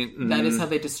point. And that is how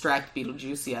they distract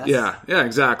Beetlejuice, yes. Yeah,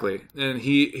 exactly. And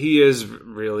he is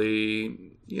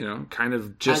really, kind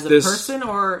of just as a this person,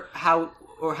 or how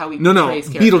he no portrays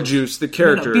characters. Beetlejuice, the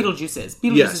character. No, Beetlejuice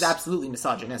is absolutely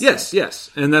misogynistic. Yes,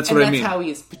 and that's what I mean. And that's how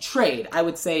he is portrayed. I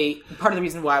would say part of the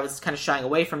reason why I was kind of shying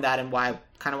away from that, and why I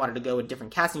kind of wanted to go a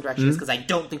different casting direction, is because I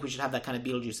don't think we should have that kind of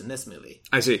Beetlejuice in this movie.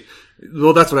 I see.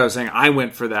 Well, that's what I was saying. I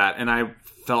went for that, and I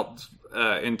felt,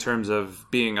 in terms of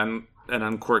being an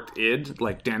uncorked id,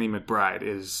 like Danny McBride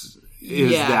is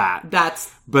that.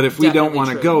 But if we don't want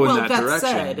to go in that direction...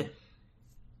 Said,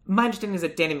 my understanding is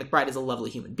that Danny McBride is a lovely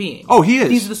human being. Oh, he is.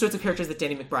 These are the sorts of characters that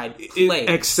Danny McBride plays.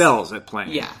 Excels at playing.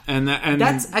 Yeah. And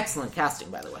that's excellent casting,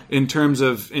 by the way. In terms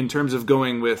of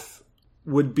going with,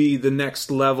 would be the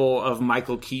next level of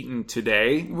Michael Keaton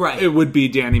today. Right. It would be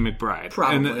Danny McBride.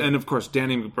 Probably. And of course,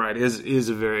 Danny McBride is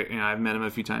a very, I've met him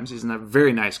a few times. He's a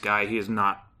very nice guy. He is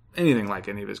not anything like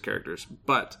any of his characters,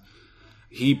 but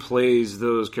he plays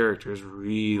those characters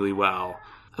really well.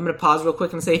 I'm going to pause real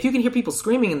quick and say, if you can hear people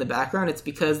screaming in the background, it's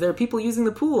because there are people using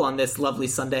the pool on this lovely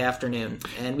Sunday afternoon,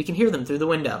 and we can hear them through the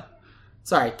window.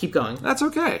 Sorry, keep going. That's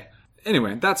okay.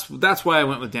 Anyway, that's why I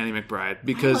went with Danny McBride,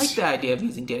 because... I like the idea of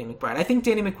using Danny McBride. I think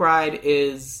Danny McBride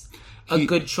is a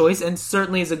good choice, and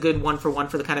certainly is a good 1-for-1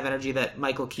 for the kind of energy that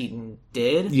Michael Keaton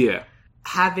did. Yeah.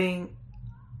 Having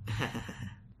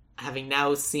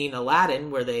now seen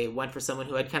Aladdin, where they went for someone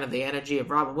who had kind of the energy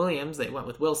of Robin Williams, they went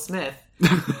with Will Smith.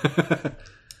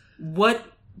 What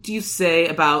do you say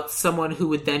about someone who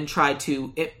would then try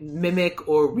to mimic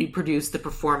or reproduce the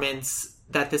performance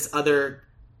that this other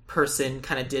person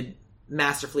kind of did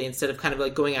masterfully, instead of kind of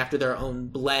like going after their own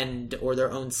blend or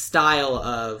their own style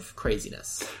of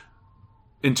craziness?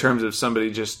 In terms of somebody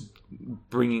just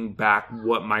bringing back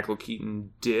what Michael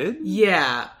Keaton did?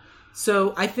 Yeah.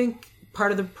 So I think part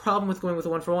of the problem with going with a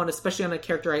 1-for-1, especially on a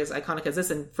character as iconic as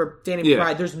this, and for Danny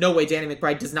McBride, there's no way Danny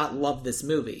McBride does not love this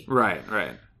movie. Right.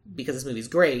 Because this movie's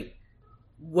great.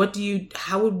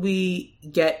 How would we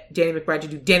get Danny McBride to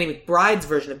do Danny McBride's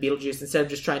version of Beetlejuice instead of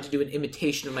just trying to do an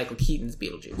imitation of Michael Keaton's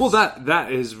Beetlejuice? Well,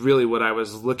 that is really what I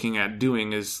was looking at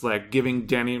doing, is like giving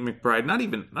Danny McBride not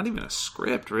even a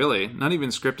script, really, not even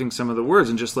scripting some of the words,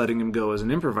 and just letting him go as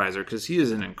an improviser, because he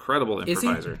is an incredible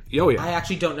improviser. Is he? Oh yeah. I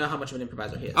actually don't know how much of an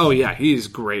improviser he is. Oh yeah, he is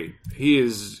great. He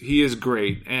is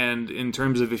great. And in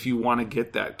terms of, if you want to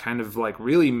get that kind of like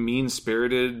really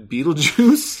mean-spirited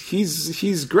Beetlejuice,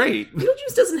 he's great. Beetlejuice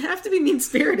doesn't have to be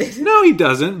mean-spirited. No, he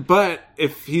doesn't. But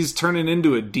if he's turning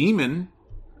into a demon,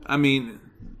 I mean,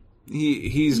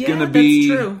 he's gonna be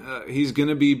he's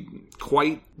gonna be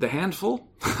quite the handful.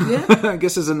 Yeah, I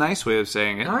guess is a nice way of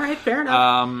saying it. All right, fair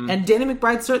enough. And Danny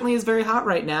McBride certainly is very hot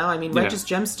right now. I mean, Righteous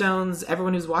Gemstones,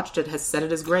 everyone who's watched it has said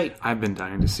it is great. I've been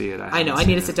dying to see it. I know. I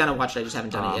need to sit down and watch it. I just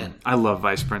haven't done it yet. I love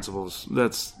Vice Principals. That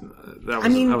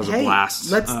was a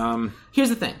blast. Here's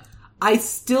the thing. I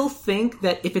still think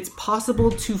that if it's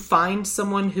possible to find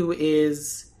someone who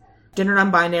is gender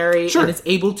non-binary and is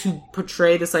able to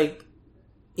portray this like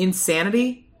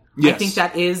insanity, I think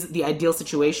that is the ideal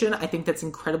situation. I think that's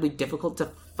incredibly difficult to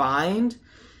find.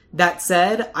 That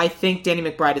said, I think Danny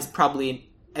McBride is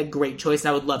probably a great choice,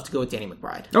 and I would love to go with Danny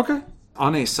McBride. Okay.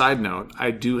 On a side note,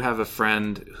 I do have a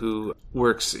friend who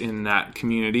works in that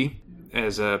community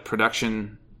as a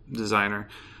production designer.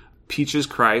 Peaches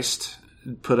Christ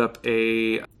put up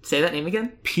a... Say that name again?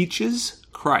 Peaches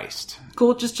Christ.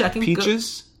 Cool, just checking.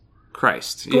 Peaches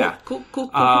Christ. Cool, yeah.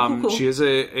 Cool. She is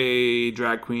a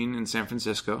drag queen in San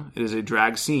Francisco. It is a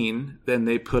drag scene. Then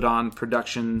they put on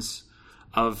productions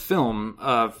of film,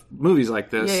 of movies like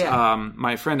this. Yeah.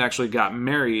 My friend actually got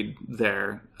married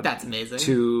there. That's amazing.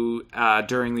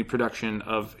 During the production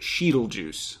of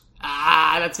Beetlejuice.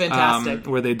 Ah, that's fantastic.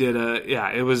 Where they did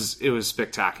it was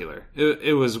spectacular.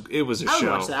 It was a show. I would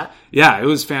watch that. Yeah, it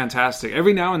was fantastic.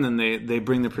 Every now and then they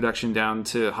bring the production down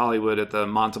to Hollywood at the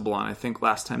Montalban. I think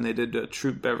last time they did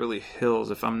Troop Beverly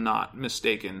Hills, if I'm not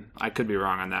mistaken. I could be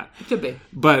wrong on that. It could be.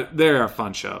 But they are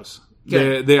fun shows.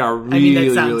 Good. They are really,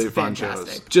 that sounds really fun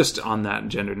fantastic. shows. Just on that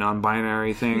gender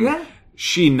non-binary thing. Yeah.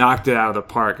 She knocked it out of the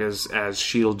park as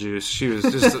Beetlejuice. She was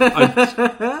just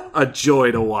a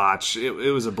joy to watch. It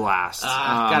was a blast.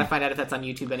 Gotta find out if that's on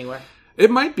YouTube anywhere.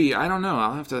 It might be. I don't know.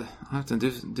 I'll have to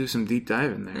do some deep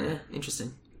dive in there.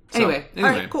 Interesting. Anyway, all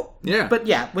right, cool. Yeah. But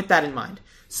yeah, with that in mind.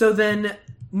 So then,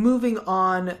 moving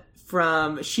on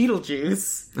from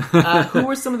Beetlejuice, who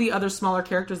were some of the other smaller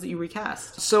characters that you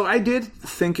recast? So I did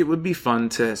think it would be fun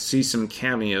to see some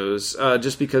cameos,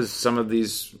 just because some of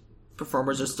these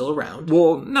performers are still around.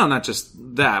 Well, no, not just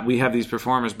that. We have these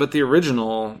performers, but the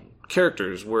original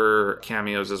characters were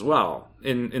cameos as well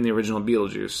in the original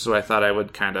Beetlejuice. So I thought I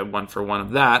would kind of one for one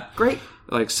of that. Great.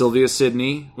 Like Sylvia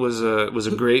Sidney was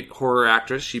a great horror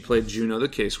actress. She played Juno the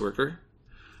caseworker.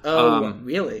 Oh,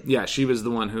 really? Yeah, she was the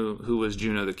one who was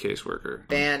Juno the caseworker.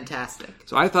 Fantastic.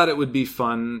 So I thought it would be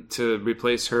fun to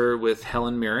replace her with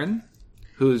Helen Mirren,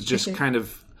 who's just kind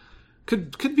of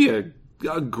could be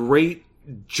a great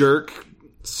jerk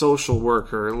social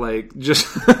worker, like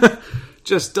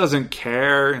just doesn't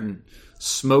care and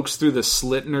smokes through the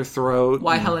slit in her throat.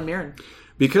 Why Helen Mirren?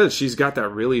 Because she's got that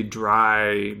really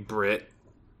dry Brit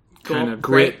kind of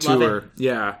grit to her.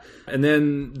 Yeah. And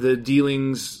then the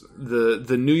dealings,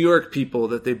 the New York people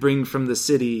that they bring from the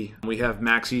city. We have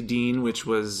Maxie Dean, which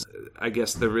was, I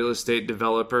guess, the real estate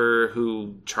developer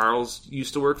who Charles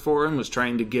used to work for and was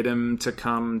trying to get him to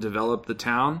come develop the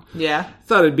town. Yeah.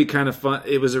 Thought it'd be kind of fun.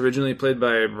 It was originally played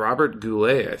by Robert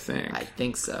Goulet, I think. I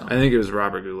think so. I think it was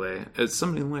Robert Goulet. It's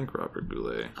somebody like Robert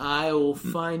Goulet. I will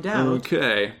find out.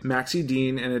 Okay. Maxie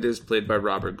Dean, and it is played by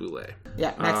Robert Goulet.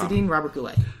 Yeah, Maxie Dean, Robert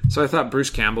Goulet. So I thought Bruce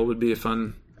Campbell would be a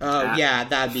fun... Oh, yeah,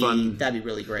 that'd be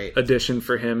really great. Addition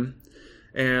for him.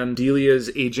 And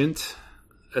Delia's agent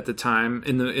at the time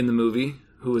in the movie,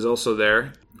 who was also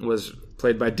there, was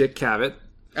played by Dick Cavett,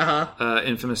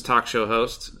 infamous talk show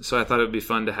host. So I thought it would be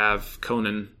fun to have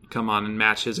Conan come on and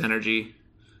match his energy,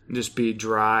 and just be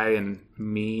dry and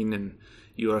mean, and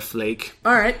you're a flake.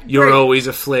 All right, you're great. Always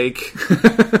a flake.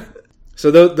 So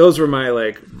those were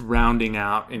my rounding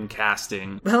out in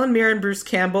casting. Helen Mirren, Bruce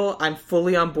Campbell, I'm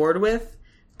fully on board with.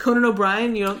 Conan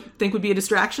O'Brien, you don't think would be a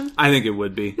distraction? I think it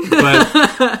would be,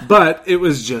 but it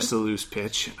was just a loose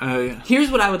pitch.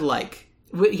 Here's what I would like.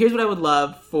 Here's what I would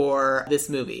love for this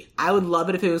movie. I would love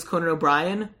it if it was Conan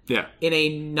O'Brien. Yeah. In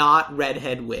a not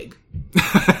redhead wig.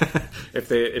 if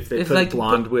they put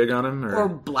blonde wig on him or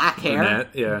black hair. Brunette,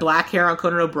 yeah. Black hair on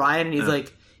Conan O'Brien, and he's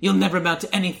like, "You'll never amount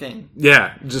to anything."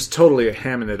 Yeah, just totally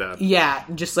hamming it up. Yeah,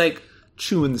 just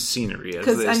chewing the scenery, as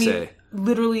they say.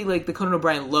 Literally, the Conan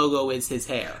O'Brien logo is his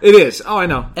hair. It is. Oh, I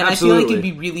know. And Absolutely. I feel like it'd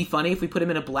be really funny if we put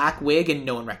him in a black wig and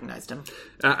no one recognized him.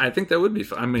 I think that would be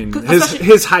fun. I mean,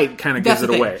 his height kind of gives it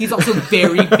away. He's also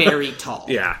very, very tall.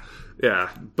 Yeah.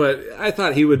 But I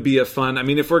thought he would be a fun... I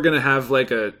mean, if we're going to have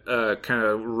a kind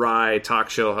of wry talk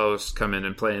show host come in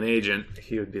and play an agent,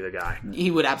 he would be the guy.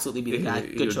 He would absolutely be the guy.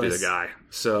 Good choice. He would be the guy.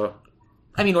 So...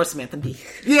 I mean, or Samantha Bee.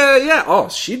 Yeah. Oh,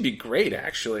 she'd be great,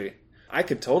 actually. I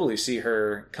could totally see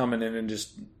her coming in and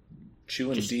just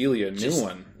chewing Delia a new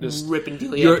one. Just ripping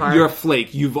Delia apart. You're a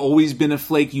flake. You've always been a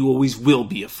flake. You always will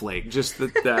be a flake. Just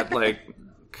that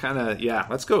kind of, yeah,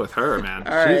 let's go with her, man.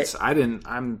 All right.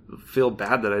 I feel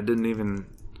bad that I didn't even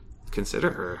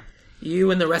consider her.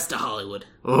 You and the rest of Hollywood.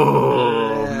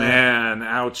 Oh, man.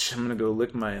 Ouch. I'm going to go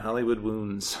lick my Hollywood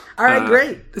wounds. All right,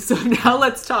 great. So now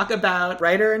let's talk about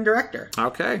writer and director.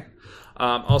 Okay.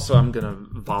 Also, I'm going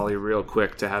to volley real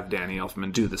quick to have Danny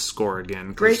Elfman do the score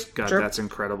again. Great. God, sure. That's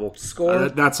incredible. Score.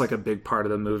 That's a big part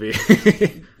of the movie.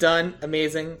 Done.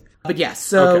 Amazing. But yes,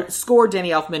 Score,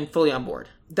 Danny Elfman, fully on board.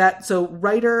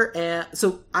 Writer and...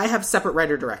 So I have separate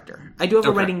writer-director. I do have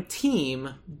a writing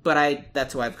team, but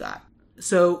that's who I've got.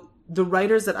 So the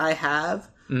writers that I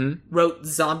have wrote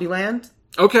Zombieland.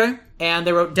 Okay. And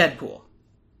they wrote Deadpool.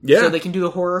 Yeah. So they can do the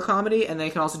horror comedy, and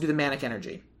they can also do the manic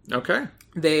energy. Okay.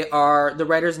 They are the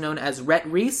writers known as Rhett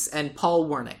Reese and Paul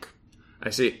Wernick. I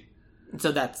see.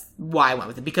 So that's why I went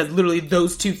with it, because literally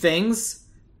those two things,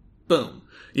 boom.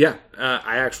 Yeah,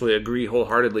 I actually agree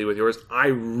wholeheartedly with yours. I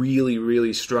really,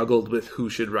 really struggled with who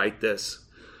should write this.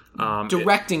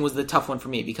 Directing was the tough one for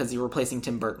me because you're replacing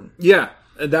Tim Burton. Yeah,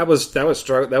 that was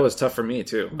tough for me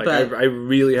too. Like But- I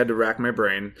really had to rack my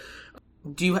brain.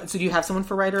 Do you have someone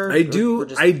for writer? I do, Or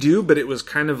just- I do, but it was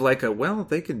kind of like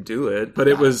they can do it. But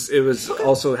it was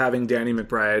also having Danny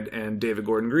McBride and David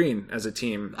Gordon Green as a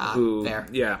team. Fair.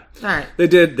 Yeah, All right. they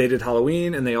did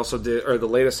Halloween, and they also did, or the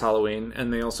latest Halloween,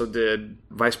 and they also did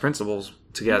Vice Principals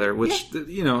together, which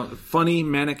funny,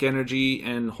 manic energy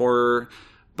and horror,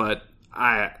 but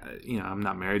I'm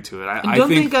not married to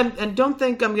it. Don't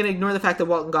think I'm going to ignore the fact that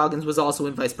Walton Goggins was also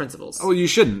in Vice Principals. Oh, you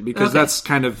shouldn't, because that's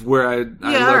kind of where I looked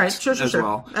all right, sure. as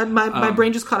well. My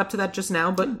brain just caught up to that just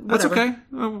now, but whatever. That's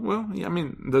okay. I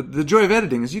mean, the joy of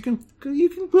editing is you can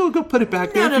go put it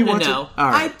back there if you want to. No.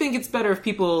 All right. I think it's better if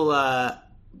people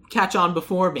catch on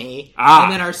before me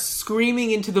and then are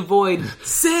screaming into the void,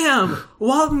 Sam,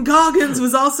 Walton Goggins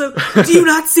was also... Do you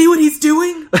not see what he's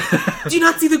doing? Do you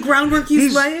not see the groundwork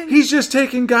he's laying? He's just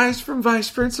taking guys from Vice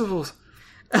Principals.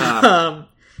 But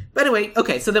anyway,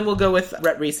 okay, so then we'll go with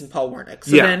Rhett Reese and Paul Wernick.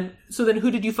 So then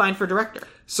who did you find for director?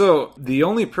 So the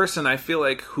only person I feel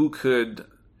like who could...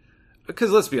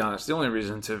 Because let's be honest, the only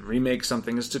reason to remake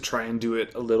something is to try and do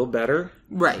it a little better.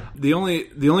 Right. The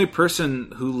only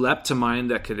person who leapt to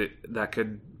mind that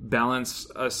could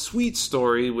balance a sweet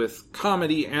story with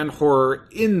comedy and horror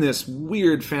in this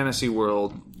weird fantasy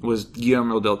world was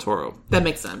Guillermo del Toro. That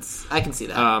makes sense. I can see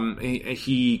that.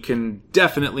 He can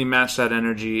definitely match that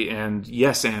energy and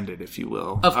and it, if you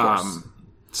will. Of course.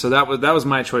 So that was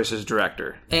my choice as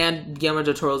director. And Guillermo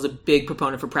del Toro is a big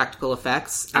proponent for practical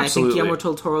effects. And Absolutely. I think Guillermo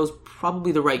del Toro is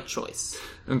probably the right choice.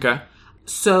 Okay.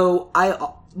 So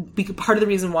part of the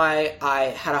reason why I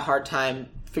had a hard time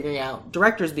figuring out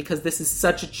directors, because this is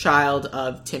such a child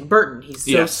of Tim Burton. He's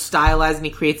so stylized and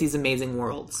he creates these amazing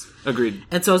worlds. Agreed.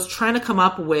 And so I was trying to come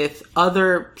up with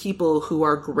other people who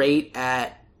are great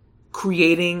at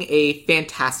creating a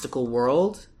fantastical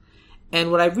world. And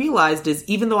what I realized is,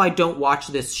 even though I don't watch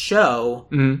this show,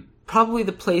 probably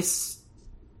the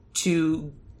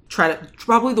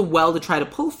well to try to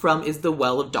pull from is the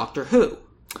well of Doctor Who.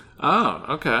 Oh,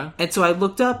 okay. And so I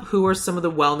looked up who are some of the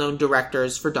well-known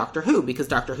directors for Doctor Who, because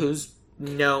Doctor Who's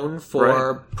known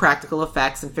for practical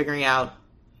effects and figuring out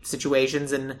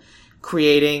situations and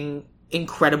creating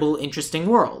incredible, interesting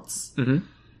worlds. Mm-hmm.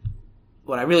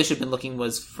 What I really should have been looking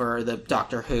was for the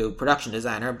Doctor Who production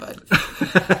designer, but...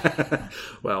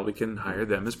 Well, we can hire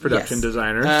them as production Yes.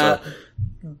 designers.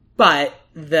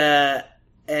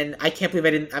 And I can't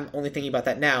believe I'm only thinking about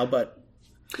that now, but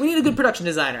we need a good production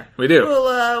designer. We do.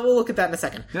 We'll look at that in a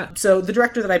second. Yeah. So the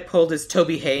director that I pulled is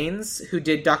Toby Haynes, who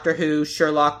did Doctor Who,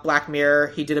 Sherlock, Black Mirror.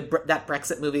 He did that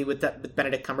Brexit movie with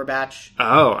Benedict Cumberbatch.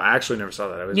 Oh, I actually never saw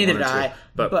that. Neither did I.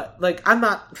 But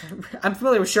I'm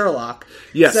familiar with Sherlock.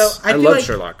 Yes, so I love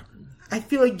Sherlock. I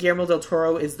feel like Guillermo del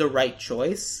Toro is the right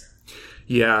choice.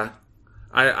 Yeah,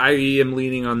 I am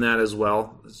leaning on that as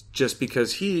well, just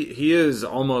because he is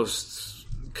almost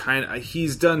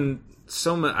he's done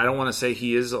so much. I don't want to say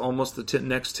he is almost the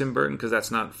next Tim Burton, because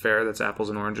that's not fair. That's apples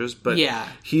and oranges. But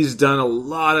he's done a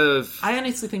lot of... I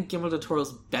honestly think Guillermo del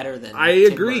Toro's better than I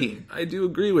Tim agree. Burton. I do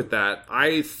agree with that.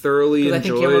 I thoroughly enjoyed... I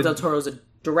think Guillermo del Toro's a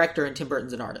director and Tim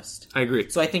Burton's an artist. I agree.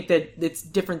 So I think that it's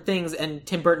different things, and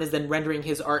Tim Burton is then rendering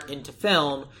his art into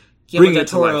film. Guillermo del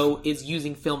Toro is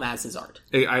using film as his art.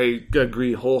 I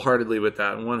agree wholeheartedly with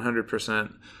that,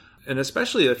 100%. And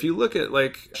especially if you look at,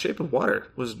 like, Shape of Water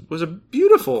was a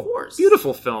beautiful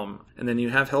film. And then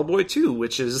you have Hellboy 2,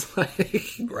 which is,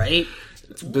 like... Right?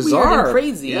 It's bizarre. Weird and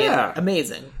crazy. Yeah. And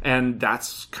amazing. And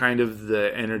that's kind of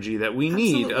the energy that we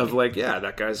need of, like,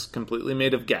 that guy's completely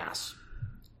made of gas.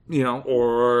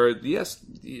 Or, yes,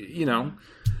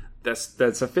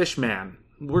 that's a fish man.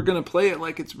 We're going to play it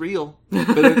like it's real. But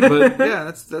yeah,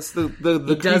 that's the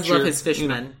He does love his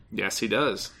fishmen. Yes, he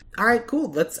does. All right, cool.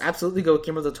 Let's absolutely go with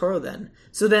Guillermo del Toro then.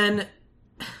 So then,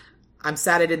 I'm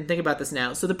sad I didn't think about this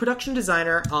now. So the production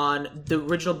designer on the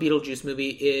original Beetlejuice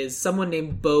movie is someone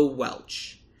named Bo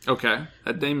Welch. Okay.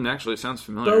 That name actually sounds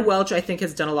familiar. Bo Welch, I think,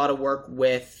 has done a lot of work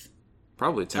with...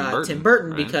 Probably Tim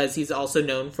Burton, right? Because he's also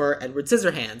known for Edward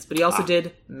Scissorhands. But he also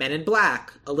did Men in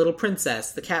Black, A Little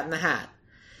Princess, The Cat in the Hat.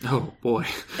 Oh, boy.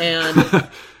 And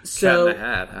so Cat in the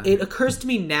Hat, huh? It occurs to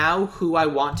me now who I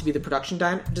want to be the production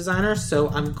designer, so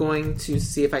I'm going to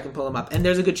see if I can pull them up. And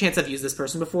there's a good chance I've used this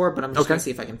person before, but I'm just going to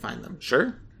see if I can find them.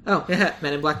 Sure. Oh, yeah,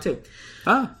 Men in Black 2.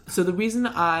 Ah. So the reason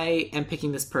I am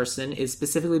picking this person is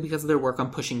specifically because of their work on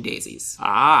Pushing Daisies.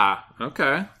 Ah,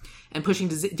 okay. And Pushing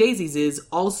Daisies is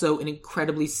also an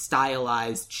incredibly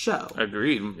stylized show.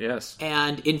 Agreed, yes.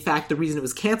 And in fact, the reason it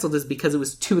was canceled is because it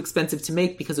was too expensive to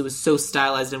make because it was so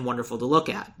stylized and wonderful to look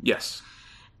at. Yes.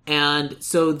 And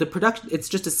so the production, it's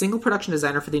just a single production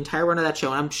designer for the entire run of that show.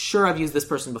 And I'm sure I've used this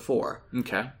person before.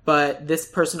 Okay. But this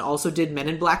person also did Men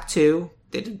in Black 2.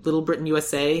 They did Little Britain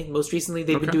USA. Most recently,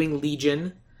 they've been doing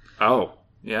Legion. Oh,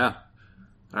 yeah.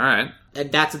 All right.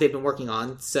 And that's what they've been working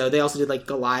on. So they also did like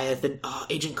Goliath and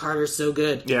Agent Carter's so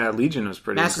good. Yeah, Legion was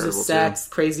pretty Masters incredible of Sex,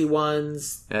 Crazy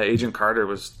Ones. Yeah, Agent Carter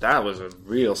was a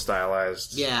real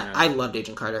stylized. Yeah, I loved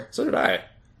Agent Carter. So did I.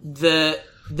 The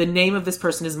name of this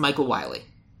person is Michael Wiley.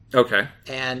 Okay.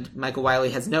 And Michael Wiley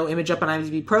has no image up on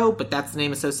IMDb Pro, but that's the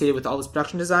name associated with all this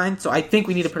production design. So I think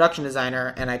we need a production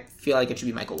designer, and I feel like it should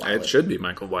be Michael Wiley. It should be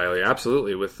Michael Wiley,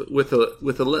 absolutely. With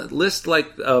a list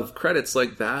of credits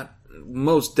like that,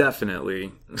 most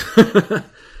definitely.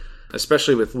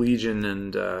 Especially with Legion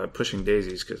and Pushing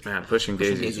Daisies, because man, Pushing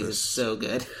Daisies was is so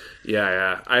good.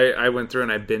 Yeah. I went through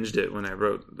and I binged it when I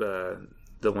wrote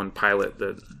the one pilot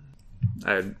that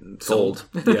I had sold.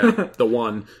 Yeah, the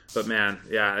one. But man,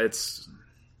 yeah, it's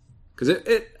because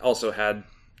it also had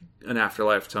an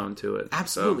Afterlife tone to it.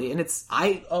 Absolutely, so. And it's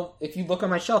if you look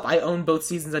on my shelf, I own both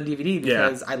seasons on DVD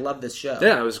because I love this show.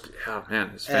 Yeah, it's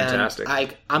fantastic.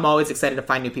 And I'm always excited to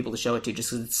find new people to show it to, just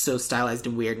because it's so stylized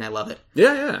and weird, and I love it.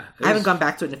 Yeah. I haven't gone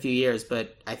back to it in a few years,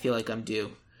 but I feel like I'm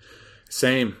due.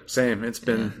 Same. It's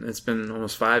been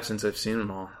almost 5 since I've seen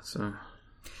them all. So.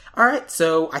 All right,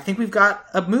 so I think we've got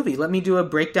a movie. Let me do a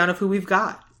breakdown of who we've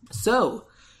got. So,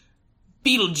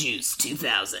 Beetlejuice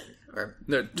 2000. Or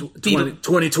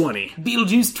 2020.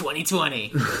 Beetlejuice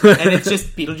 2020. And it's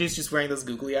just Beetlejuice just wearing those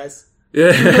googly eyes.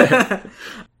 Yeah.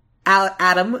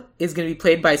 Adam is going to be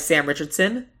played by Sam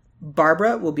Richardson.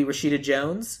 Barbara will be Rashida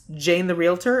Jones. Jane the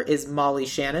Realtor is Molly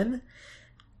Shannon.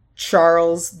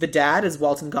 Charles the Dad is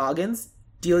Walton Goggins.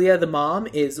 Delia the Mom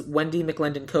is Wendy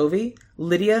McLendon Covey.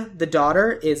 Lydia the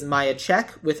Daughter is Maya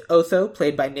Check, with Otho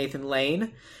played by Nathan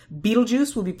Lane.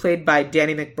 Beetlejuice will be played by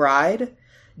Danny McBride.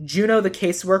 Juno the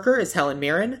Caseworker is Helen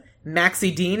Mirren. Maxie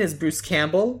Dean is Bruce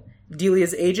Campbell.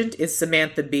 Delia's Agent is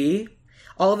Samantha Bee.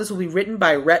 All of this will be written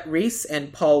by Rhett Reese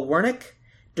and Paul Wernick.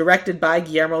 Directed by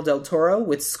Guillermo del Toro,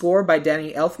 with score by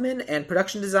Danny Elfman and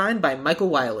production design by Michael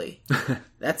Wiley.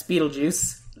 That's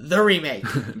Beetlejuice, the remake.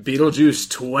 Beetlejuice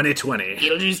 2020.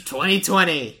 Beetlejuice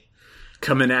 2020.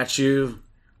 Coming at you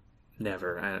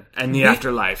never. And the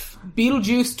afterlife.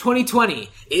 Beetlejuice 2020.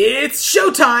 It's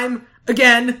showtime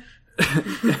again.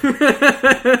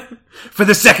 For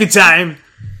the second time.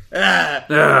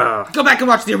 Go back and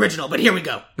watch the original, but here we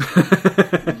go.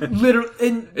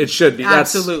 Literally, it should be.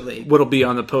 Absolutely. That's what'll be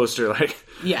on the poster. Like,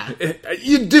 yeah,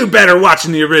 you do better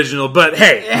watching the original, but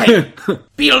hey.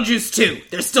 Beetlejuice 2.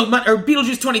 There's still money, or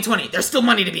Beetlejuice 2020. There's still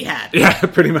money to be had. Yeah,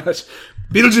 pretty much.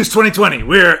 Beetlejuice 2020.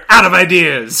 We're out of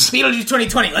ideas. Beetlejuice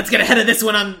 2020. Let's get ahead of this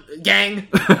one, gang.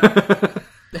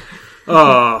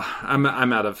 Oh, I'm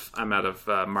out of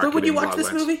marketing. But would you watch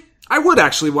this movie? I would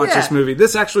actually watch this movie.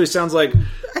 This actually sounds like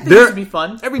I think this would be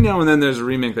fun. Every now and then there's a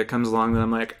remake that comes along that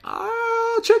I'm like,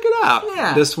 I'll check it out.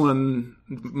 Yeah. This one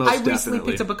most definitely. I recently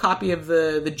picked up a copy of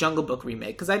the Jungle Book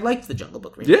remake because I liked the Jungle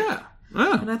Book remake. Yeah.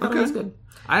 And I thought it was good.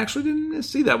 I actually didn't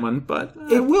see that one, but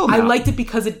it will now. I liked it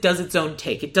because it does its own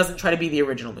take. It doesn't try to be the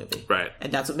original movie. Right.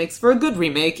 And that's what makes for a good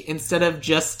remake instead of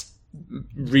just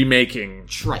remaking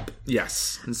tripe.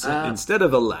 Yes. Instead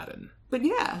of Aladdin. But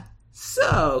yeah.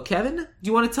 So, Kevin, do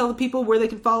you want to tell the people where they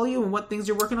can follow you and what things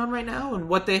you're working on right now and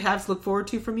what they have to look forward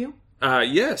to from you?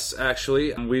 Yes,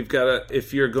 actually. We've got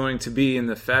if you're going to be in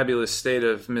the fabulous state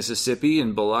of Mississippi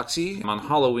in Biloxi, on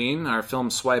Halloween, our film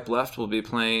Swipe Left will be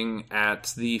playing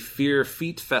at the Fear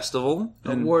Feet Festival.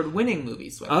 Award-winning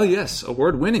movie Swipe Left. Oh, yes.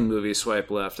 Award-winning movie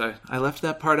Swipe Left. I left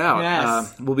that part out.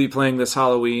 Yes. We'll be playing this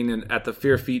Halloween at the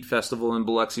Fear Feet Festival in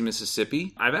Biloxi,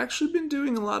 Mississippi. I've actually been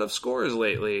doing a lot of scores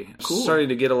lately. Cool. Starting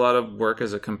to get a lot of work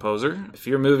as a composer. If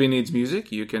your movie needs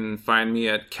music, you can find me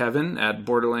at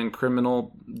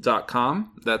kevin@borderlandcriminal.com.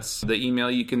 That's the email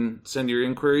you can send your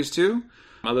inquiries to.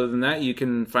 Other than that, you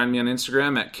can find me on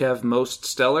Instagram at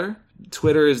KevMostStellar.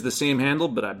 Twitter is the same handle,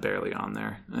 but I'm barely on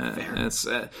there. It's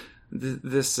the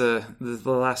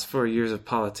last 4 years of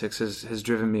politics has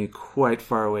driven me quite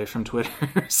far away from Twitter.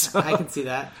 So, I can see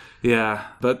that. Yeah,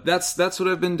 but that's what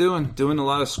I've been doing a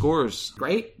lot of scores.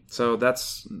 Great. So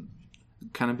that's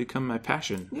kind of become my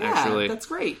passion. Yeah, actually, that's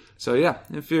great. So yeah,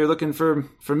 if you're looking for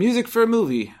music for a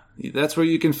movie, that's where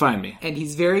you can find me. And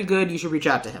he's very good. You should reach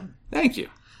out to him. Thank you.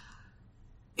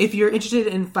 If you're interested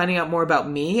in finding out more about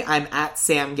me, I'm at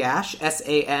Sam Gash,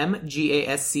 SamGasch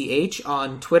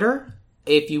on Twitter.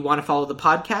 If you want to follow the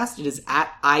podcast, it is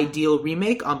at Ideal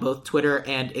Remake on both Twitter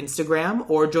and Instagram,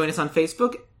 or join us on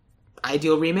Facebook,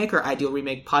 Ideal Remake or Ideal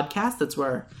Remake Podcast. That's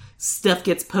where stuff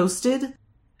gets posted.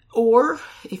 Or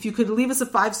if you could leave us a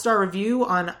 5-star review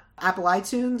on Apple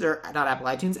iTunes, or not Apple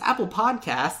iTunes, Apple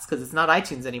Podcasts, because it's not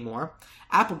iTunes anymore.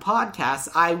 Apple Podcasts,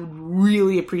 I would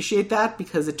really appreciate that,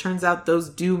 because it turns out those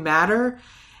do matter,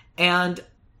 and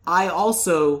I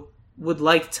also would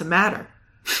like to matter.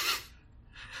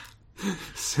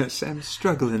 Sam's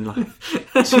struggle in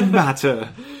life to matter.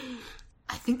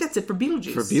 I think that's it for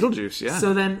Beetlejuice. For Beetlejuice, yeah.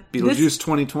 So then... Beetlejuice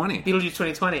 2020. Beetlejuice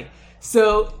 2020.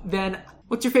 So then,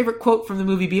 what's your favorite quote from the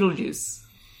movie Beetlejuice?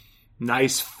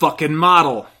 Nice fucking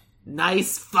model.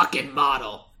 Nice fucking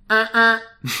model.